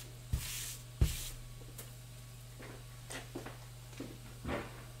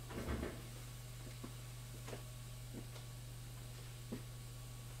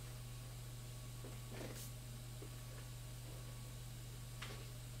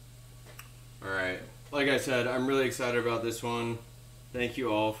 Alright, like I said, I'm really excited about this one. Thank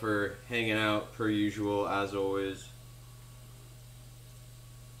you all for hanging out per usual, as always.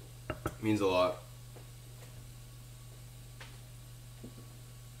 It means a lot.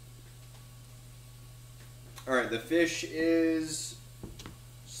 Alright, the fish is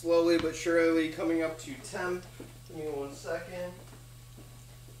slowly but surely coming up to temp. Give me 1 second.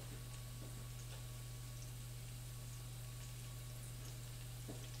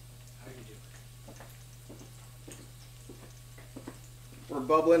 How are you doing? We're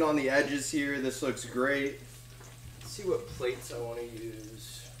bubbling on the edges here. This looks great. Let's see what plates I want to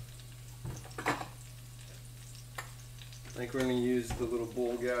use. I think we're going to use the little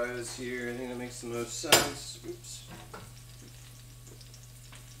bowl guys here. I think that makes the most sense. Oops.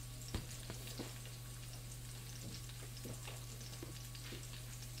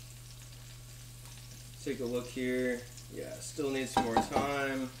 Take a look here. Yeah, still needs some more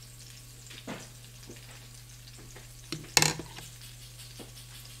time.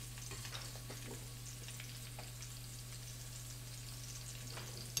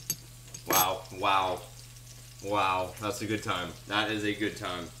 Wow, wow. Wow, that's a good time. That is a good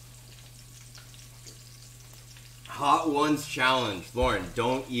time. Hot Ones Challenge. Lauren,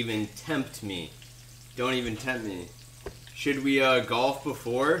 don't even tempt me. Don't even tempt me. Should we golf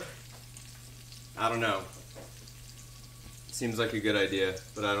before? I don't know. Seems like a good idea,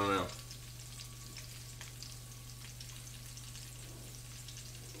 but I don't know.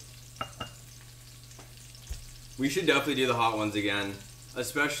 We should definitely do the hot ones again.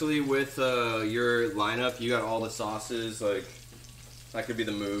 Especially with your lineup, you got all the sauces, like, that could be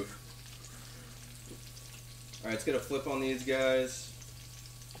the move. Alright, let's get a flip on these guys.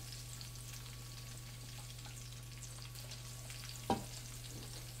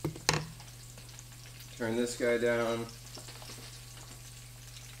 Turn this guy down.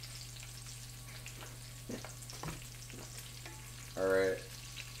 Alright.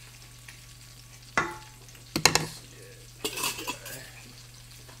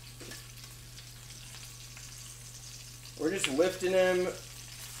 We're just lifting him,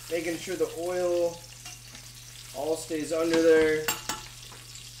 making sure the oil all stays under there.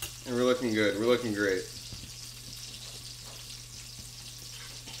 And we're looking good. We're looking great.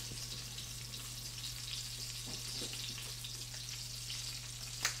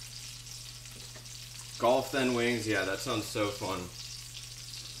 Golf then wings, yeah, that sounds so fun.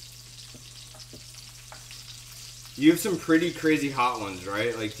 You have some pretty crazy hot ones,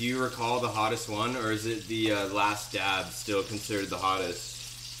 right? Like, do you recall the hottest one, or is it the last dab still considered the hottest?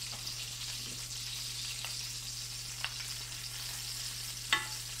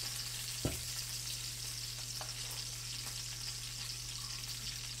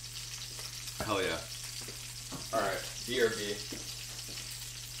 Hell yeah. Alright, BRB.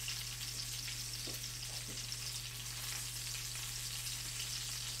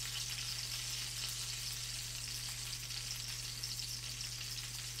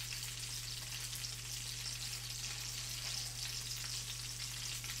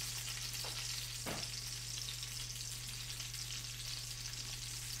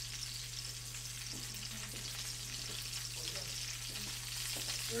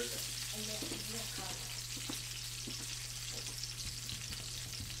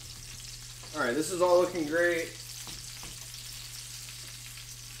 Alright, this is all looking great.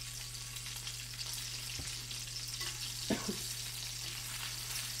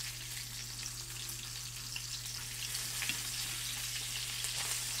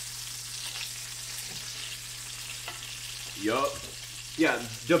 Yup. Yeah,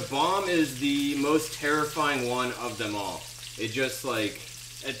 the bomb is the most terrifying one of them all. It just, like,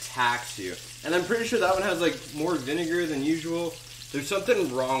 attacks you. And I'm pretty sure that one has, like, more vinegar than usual. There's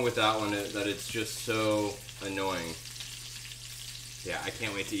something wrong with that one that it's just so annoying. Yeah, I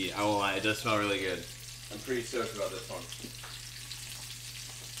can't wait to eat. I won't lie, it does smell really good. I'm pretty stoked about this one.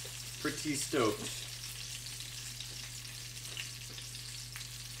 Pretty stoked.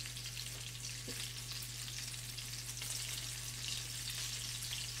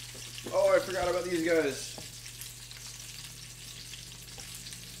 Oh, I forgot about these guys.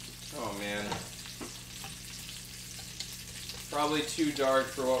 Oh man. Probably too dark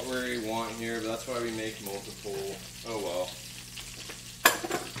for what we want here, but that's why we make multiple. Oh well.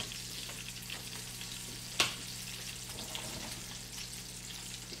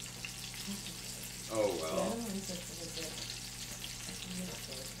 Oh well.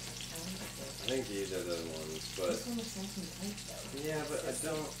 I think these are the ones, but yeah, but I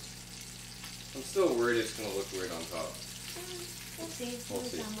don't. I'm still worried it's gonna look weird on top. We'll see. We'll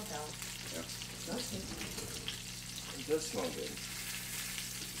see. Yeah. It does smell good.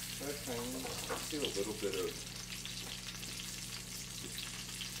 Let's do a little bit of.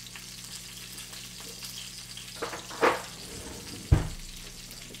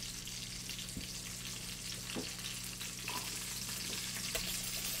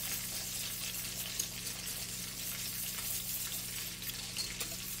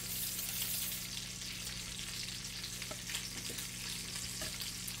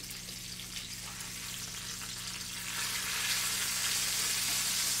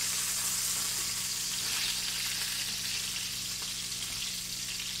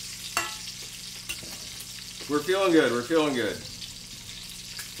 We're feeling good, we're feeling good.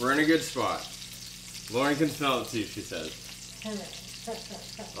 We're in a good spot. Lauren can smell it too, she says. I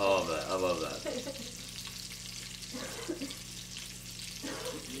love that, I love that.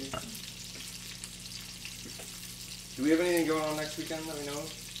 Do we have anything going on next weekend that we know of?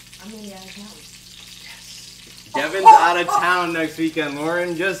 I'm gonna be out of town. Devin's out of town next weekend,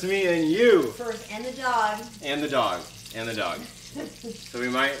 Lauren. Just me and you. First, and the dog. And the dog. And the dog. So we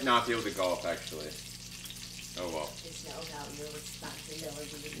might not be able to golf, actually. Oh well. It's no about your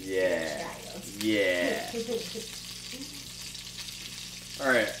responsibility. Yeah. Yeah.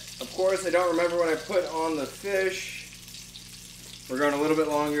 Alright. Of course, I don't remember when I put on the fish. We're going a little bit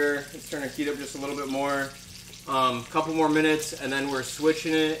longer. Let's turn our heat up just a little bit more. Couple more minutes, and then we're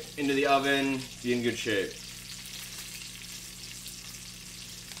switching it into the oven. Be in good shape.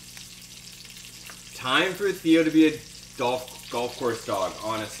 Time for Theo to be a golf course dog,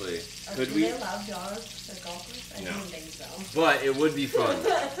 honestly. Do they allow dogs at golfers? I don't think so. But it would be fun.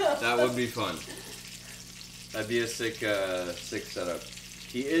 That would be fun. That'd be a sick setup.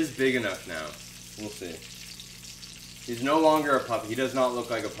 He is big enough now. We'll see. He's no longer a puppy. He does not look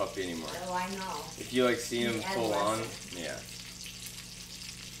like a puppy anymore. Oh, I know. If you like see him full on, yeah.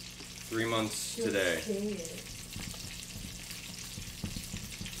 3 months today.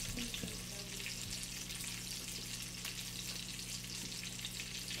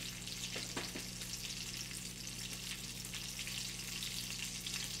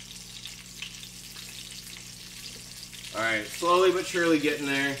 Alright, slowly but surely getting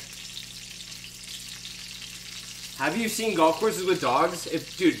there. Have you seen golf courses with dogs?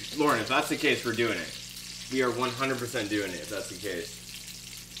 Dude, Lauren, if that's the case, we're doing it. We are 100% doing it if that's the case.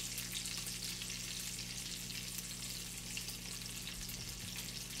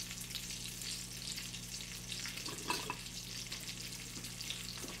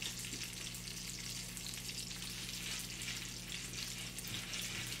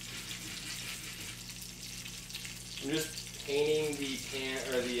 I'm just painting the pan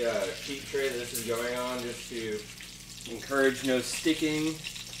or the sheet tray that this is going on just to encourage no sticking.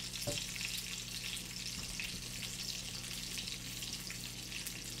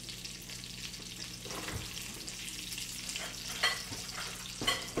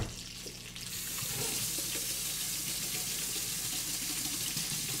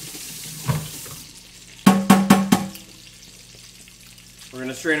 We're going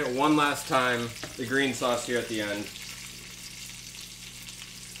to strain it one last time, the green sauce here at the end.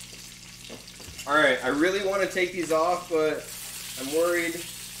 Alright, I really want to take these off, but I'm worried.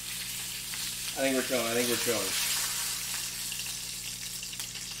 I think we're chilling, I think we're chilling.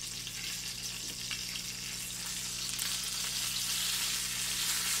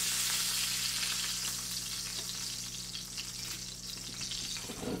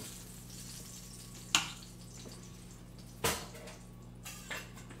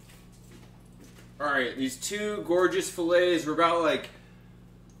 Alright, these two gorgeous fillets were about like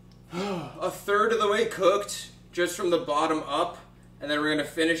a third of the way cooked. just from the bottom up, and then we're gonna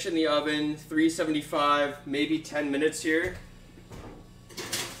finish in the oven, 375, maybe 10 minutes here.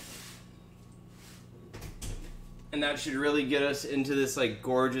 And that should really get us into this like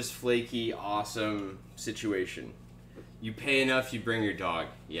gorgeous, flaky, awesome situation. You pay enough, you bring your dog.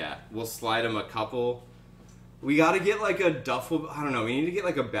 Yeah, we'll slide him a couple. We gotta get like a duffel, I don't know, we need to get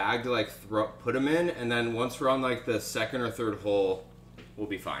like a bag to like put him in, and then once we're on like the second or third hole, we'll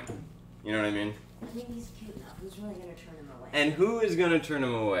be fine. You know what I mean? I think he's cute enough. Who's really gonna turn him away? And who is gonna turn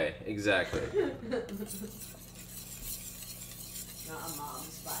him away? Exactly. Not a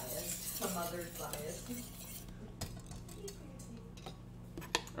mom's bias, a mother's bias.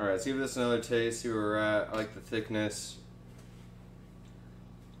 Alright, let's give this another taste, see where we're at. I like the thickness.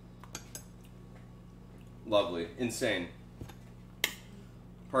 Lovely. Insane.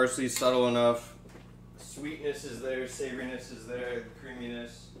 Parsley subtle enough. Sweetness is there, savoriness is there,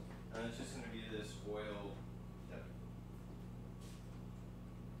 creaminess. And it's just going to be this oil.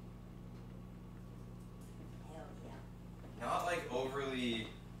 Hell yeah. Not like overly...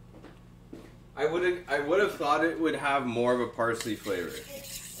 I would have thought it would have more of a parsley flavor.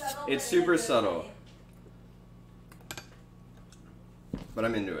 It's super subtle. But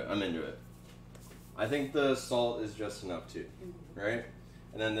I'm into it. I'm into it. I think the salt is just enough too, right?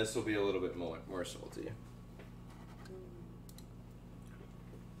 And then this will be a little bit more salty.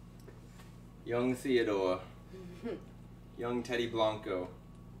 Young Theodore. Young Teddy Blanco.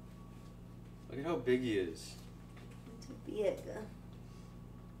 Look at how big he is. Too big.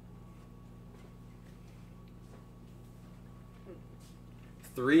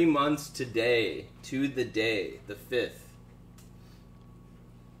 3 months today, to the day, the 5th.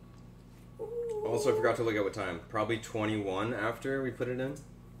 Also, I forgot to look at what time. Probably 21 after we put it in.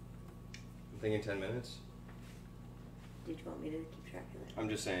 I'm thinking 10 minutes. Did you want me to keep track of it? I'm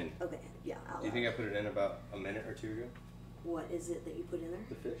just saying. Okay, yeah. Do you think I put it in about a minute or two ago? What is it that you put in there?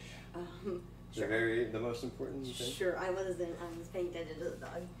 The fish. Sure. The most important thing. Sure, I was paying attention to the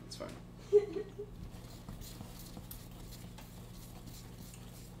dog. It's fine.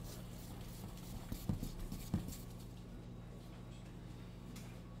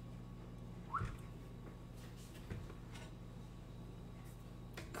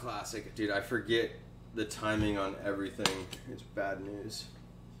 Classic. Dude, I forget the timing on everything. It's bad news.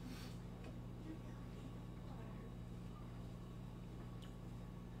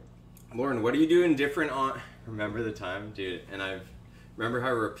 Lauren, what are you doing different on... Remember the time? Dude, and remember how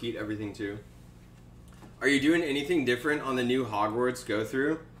I repeat everything too? Are you doing anything different on the new Hogwarts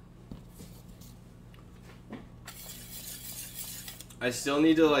go-through? I still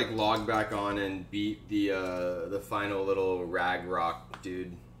need to like log back on and beat the final little rag rock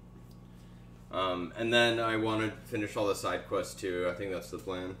dude. And then I want to finish all the side quests too. I think that's the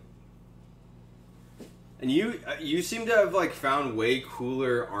plan. And you seem to have like found way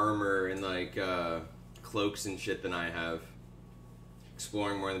cooler armor and like cloaks and shit than I have.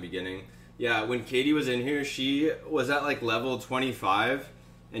 Exploring more in the beginning. Yeah, when Katie was in here, she was at like level 25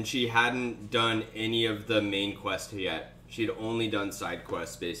 and she hadn't done any of the main quest yet. She'd only done side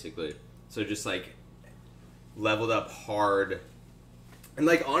quests basically. So just like leveled up hard. And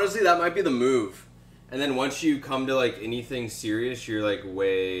like honestly that might be the move. And then once you come to like anything serious, you're like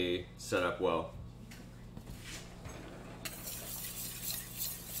way set up well.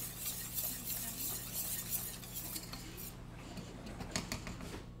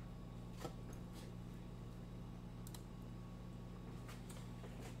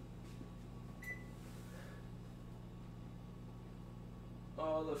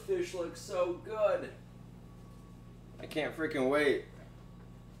 Oh, the fish looks so good. I can't freaking wait.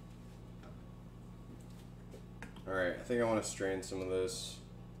 Alright, I think I want to strain some of this.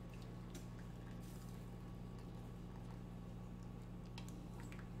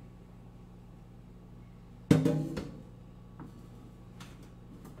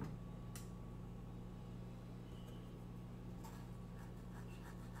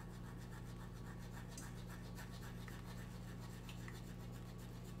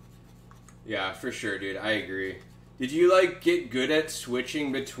 Yeah, for sure, dude. I agree. Did you, like, get good at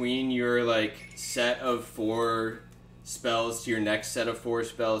switching between your, like, set of 4 spells to your next set of 4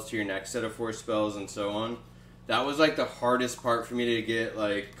 spells to your next set of 4 spells and so on? That was, like, the hardest part for me to get,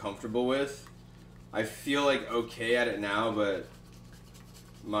 like, comfortable with. I feel, like, okay at it now, but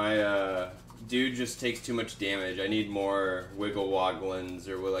my, dude just takes too much damage. I need more wiggle wogglins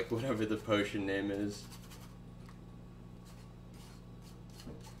or, like, whatever the potion name is.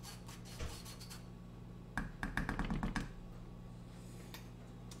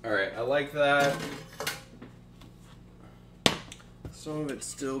 Alright, I like that. Some of it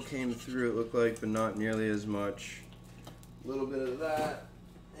still came through, it looked like, but not nearly as much. A little bit of that.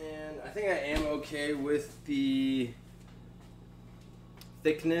 And I think I am okay with the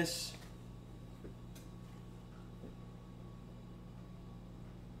thickness.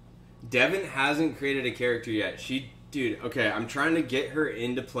 Devin hasn't created a character yet. Dude, okay, I'm trying to get her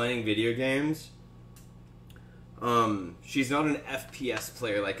into playing video games. She's not an FPS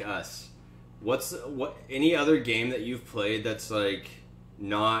player like us. What any other game that you've played that's like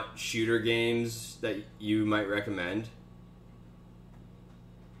not shooter games that you might recommend?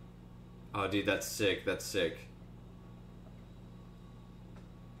 Oh, dude, that's sick. That's sick.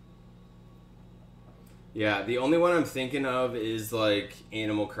 Yeah, the only one I'm thinking of is like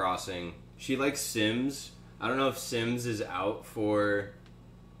Animal Crossing. She likes Sims. I don't know if Sims is out for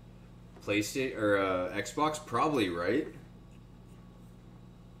PlayStation or Xbox. Probably, right?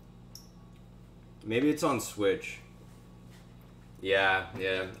 Maybe it's on Switch. Yeah.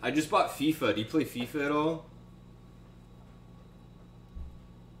 I just bought FIFA. Do you play FIFA at all?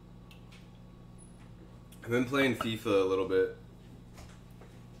 I've been playing FIFA a little bit.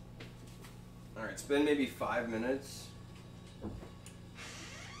 Alright, it's been maybe 5 minutes.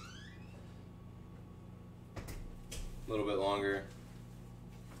 A little bit longer.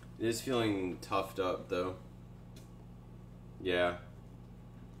 It is feeling toughed up though. Yeah.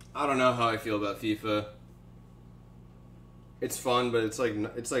 I don't know how I feel about FIFA. It's fun, but it's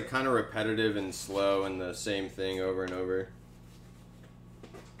like kind of repetitive and slow and the same thing over and over.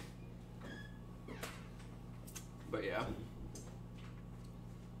 But yeah.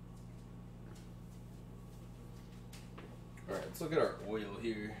 Alright, let's look at our oil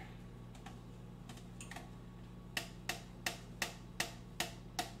here.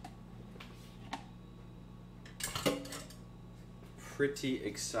 Pretty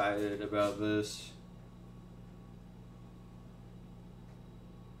excited about this.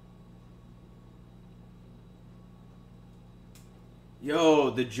 Yo,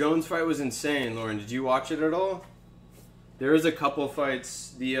 the Jones fight was insane, Lauren. Did you watch it at all? There was a couple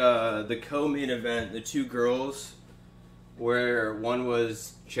fights. The co-main event, the two girls, where one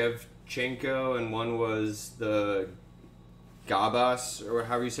was Shevchenko and one was the Gabas, or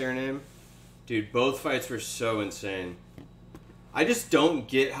however you say her name. Dude, both fights were so insane. I just don't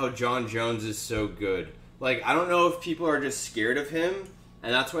get how Jon Jones is so good. Like, I don't know if people are just scared of him,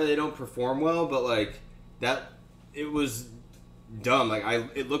 and that's why they don't perform well, but, like, it was dumb. Like,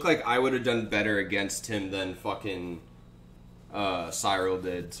 it looked like I would have done better against him than fucking Cyril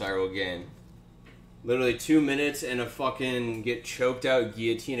Gane. Literally 2 minutes and a fucking get choked out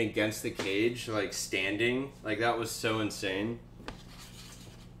guillotine against the cage, like, standing. Like, that was so insane.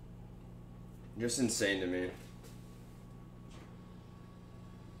 Just insane to me.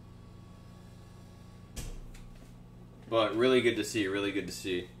 But really good to see, really good to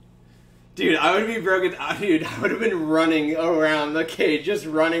see. Dude, I would be broken. Dude, I would have been running around the cage, just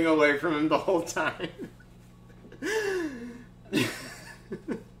running away from him the whole time.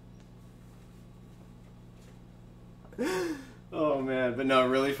 Oh man, but no,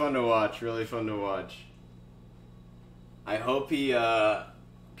 really fun to watch, really fun to watch. I hope he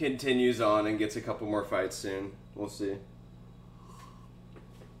continues on and gets a couple more fights soon. We'll see.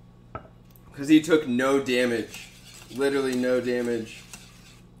 Because he took no damage. Literally no damage.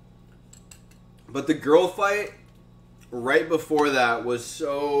 But the girl fight right before that was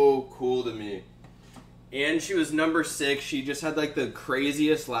so cool to me. And she was number 6. She just had like the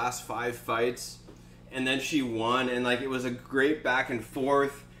craziest last 5 fights. And then she won. And like it was a great back and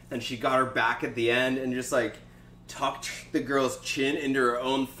forth. And she got her back at the end and just like tucked the girl's chin into her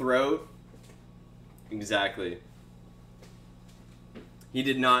own throat. Exactly. He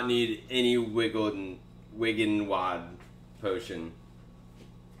did not need any Wiggenwad potion.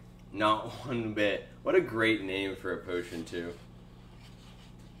 Not one bit. What a great name for a potion, too.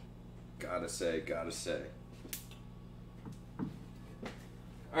 Gotta say.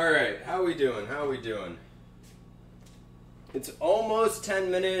 Alright, how we doing? It's almost 10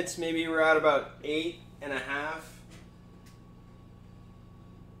 minutes. Maybe we're at about 8.5.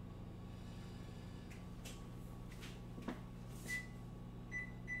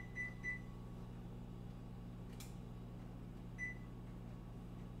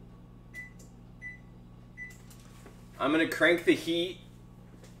 I'm going to crank the heat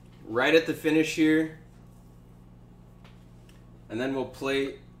right at the finish here. And then we'll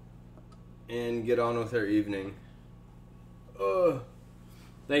plate and get on with our evening.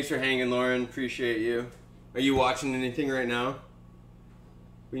 Thanks for hanging, Lauren. Appreciate you. Are you watching anything right now?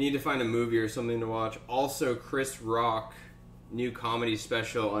 We need to find a movie or something to watch. Also, Chris Rock, new comedy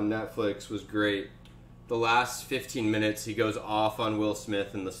special on Netflix was great. the last 15 minutes, he goes off on Will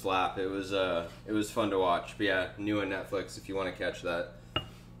Smith in the slap. It was fun to watch. But yeah, new on Netflix if you want to catch that.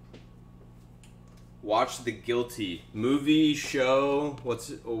 Watch The Guilty. Movie, show, what's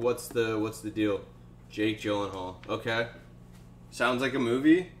the deal? Jake Gyllenhaal. Okay. Sounds like a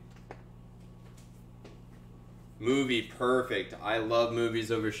movie. Movie, perfect. I love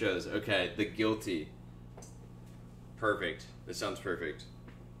movies over shows. Okay, The Guilty. Perfect. This sounds perfect.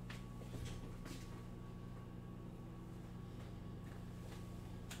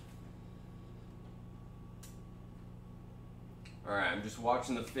 Alright, I'm just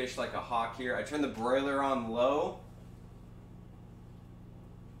watching the fish like a hawk here. I turned the broiler on low.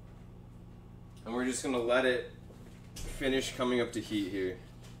 And we're just going to let it finish coming up to heat here.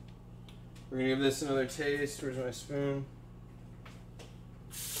 We're going to give this another taste. Where's my spoon?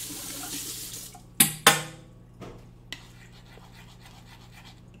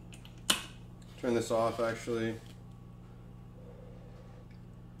 Turn this off, actually.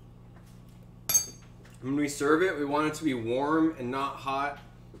 When we serve it, we want it to be warm and not hot,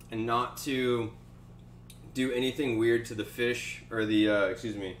 and not to do anything weird to the fish, or the,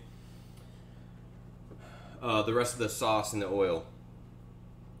 the rest of the sauce and the oil.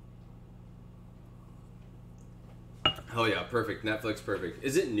 Hell yeah, perfect. Netflix perfect.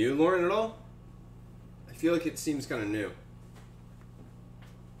 Is it new, Lauren, at all? I feel like it seems kind of new.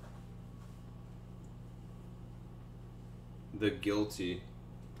 The Guilty.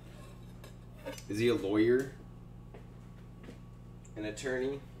 Is he a lawyer? An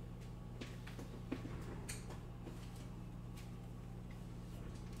attorney?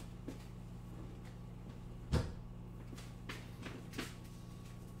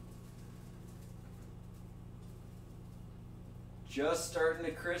 Just starting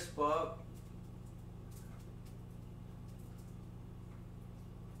to crisp up.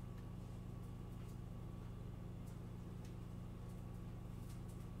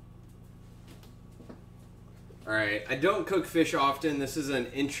 Alright, I don't cook fish often. This is an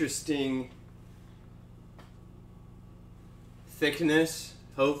interesting thickness.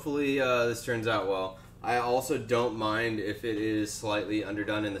 Hopefully this turns out well. I also don't mind if it is slightly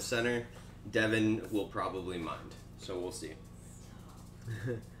underdone in the center. Devin will probably mind, so we'll see.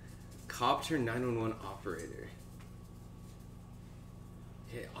 Copter 911 operator.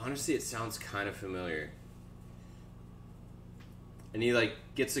 Okay, honestly, it sounds kind of familiar. And he like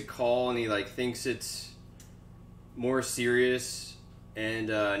gets a call and he like thinks it's more serious, and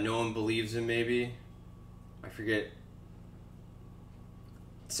no one believes him. Maybe I forget. It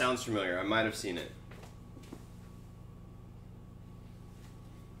sounds familiar. I might have seen it.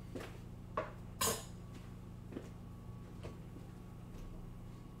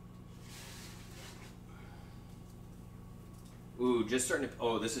 Ooh, just starting to...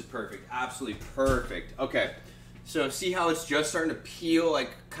 Oh, this is perfect. Absolutely perfect. Okay, so see how it's just starting to peel,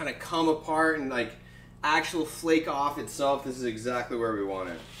 like, kind of come apart and, like, actual flake off itself? This is exactly where we want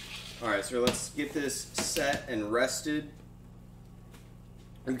it. Alright, so let's get this set and rested.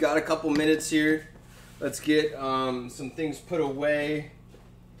 We've got a couple minutes here. Let's get some things put away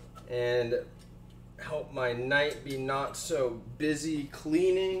and help my night be not so busy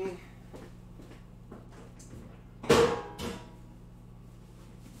cleaning.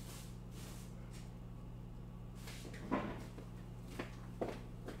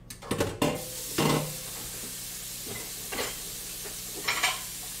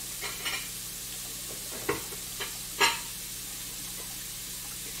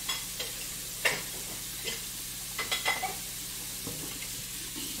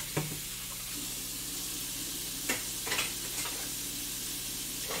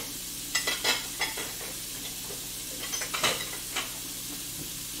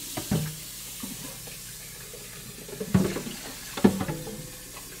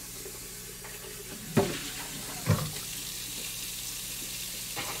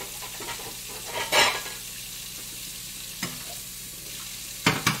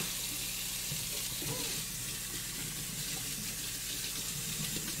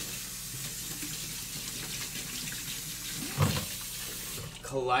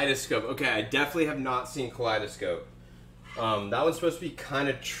 Kaleidoscope. Okay, I definitely have not seen Kaleidoscope. That one's supposed to be kind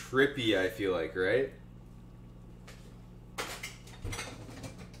of trippy, I feel like, right?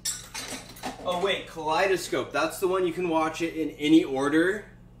 Oh wait, Kaleidoscope. That's the one you can watch it in any order,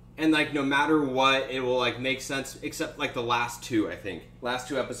 and like no matter what, it will like make sense, except like the last two, I think. Last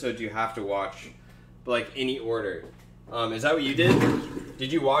two episodes you have to watch, but like any order. Is that what you did?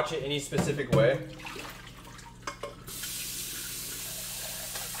 Did you watch it any specific way?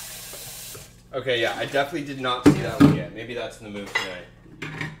 Okay, yeah, I definitely did not see that one yet. Maybe that's in the move tonight.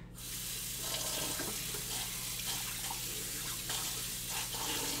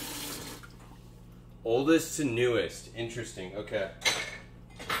 Oldest to newest. Interesting. Okay.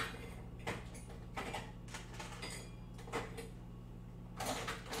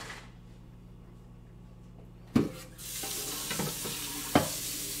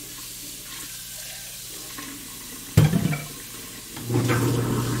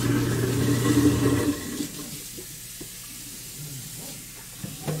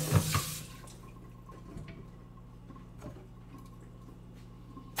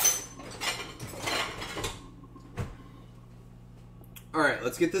 All right,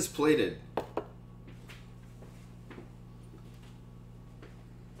 let's get this plated.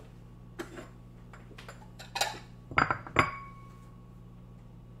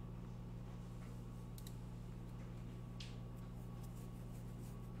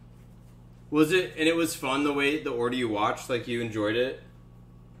 Was it, and it was fun the way, the order you watched, like you enjoyed it?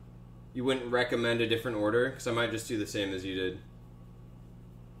 You wouldn't recommend a different order? Because I might just do the same as you did.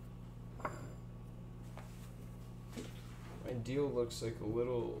 My deal looks like a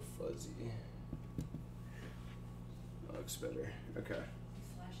little fuzzy. That looks better. Okay.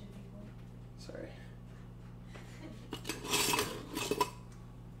 Sorry.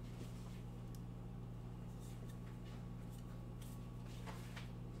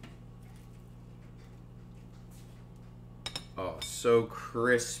 Oh, so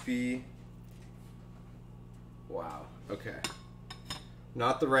crispy. Wow. Okay.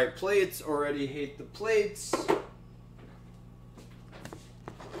 Not the right plates. Already hate the plates.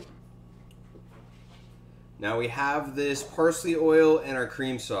 Now we have this parsley oil and our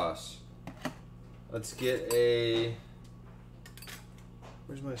cream sauce. Let's get a...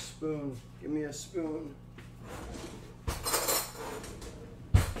 Where's my spoon? Give me a spoon.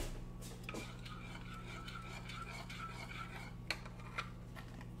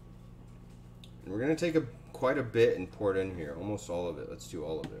 And we're gonna take quite a bit and pour it in here. Almost all of it. Let's do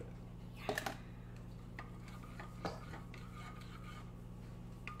all of it.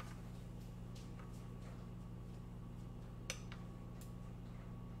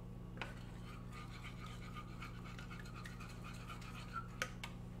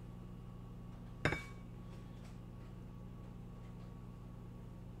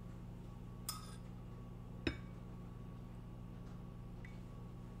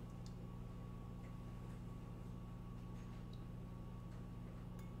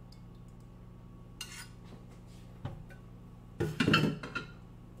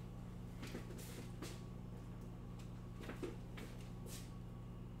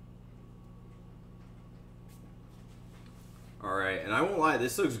 Alright, and I won't lie,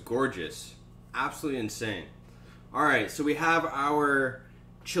 this looks gorgeous. Absolutely insane. Alright, so we have our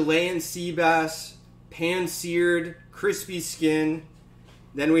Chilean Sea Bass, pan-seared, crispy skin.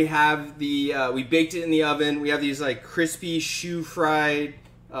 Then we have the, we baked it in the oven. We have these like crispy shoe-fried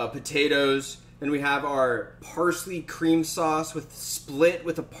potatoes. Then we have our parsley cream sauce split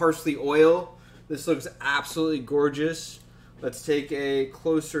with a parsley oil. This looks absolutely gorgeous. Let's take a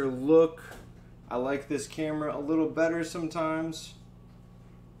closer look. I like this camera a little better sometimes.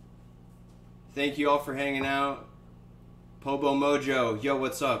 Thank you all for hanging out. Pobo Mojo, yo,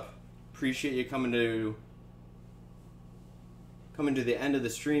 what's up? Appreciate you coming to the end of the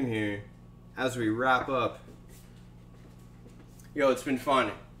stream here as we wrap up. Yo, it's been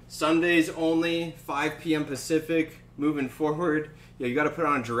fun. Sundays only, 5 p.m. Pacific, moving forward. Yo, you gotta put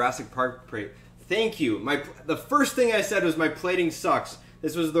on a Jurassic Park plate. Thank you. The first thing I said was my plating sucks.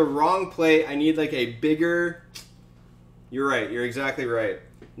 This was the wrong plate. I need like a bigger... You're right. You're exactly right.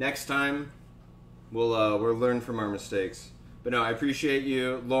 Next time, we'll learn from our mistakes. But no, I appreciate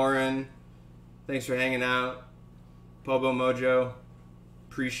you. Lauren, thanks for hanging out. Pobo Mojo,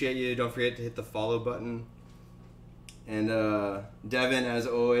 appreciate you. Don't forget to hit the follow button. And Devin, as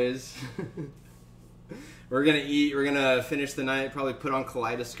always. We're going to eat. We're going to finish the night. Probably put on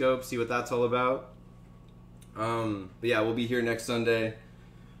Kaleidoscope, see what that's all about. But yeah, we'll be here next Sunday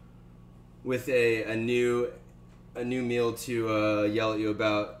with a new meal to yell at you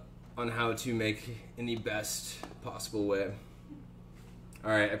about on how to make in the best possible way. All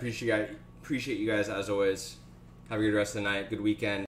right, I appreciate you guys as always. Have a good rest of the night. Good weekend.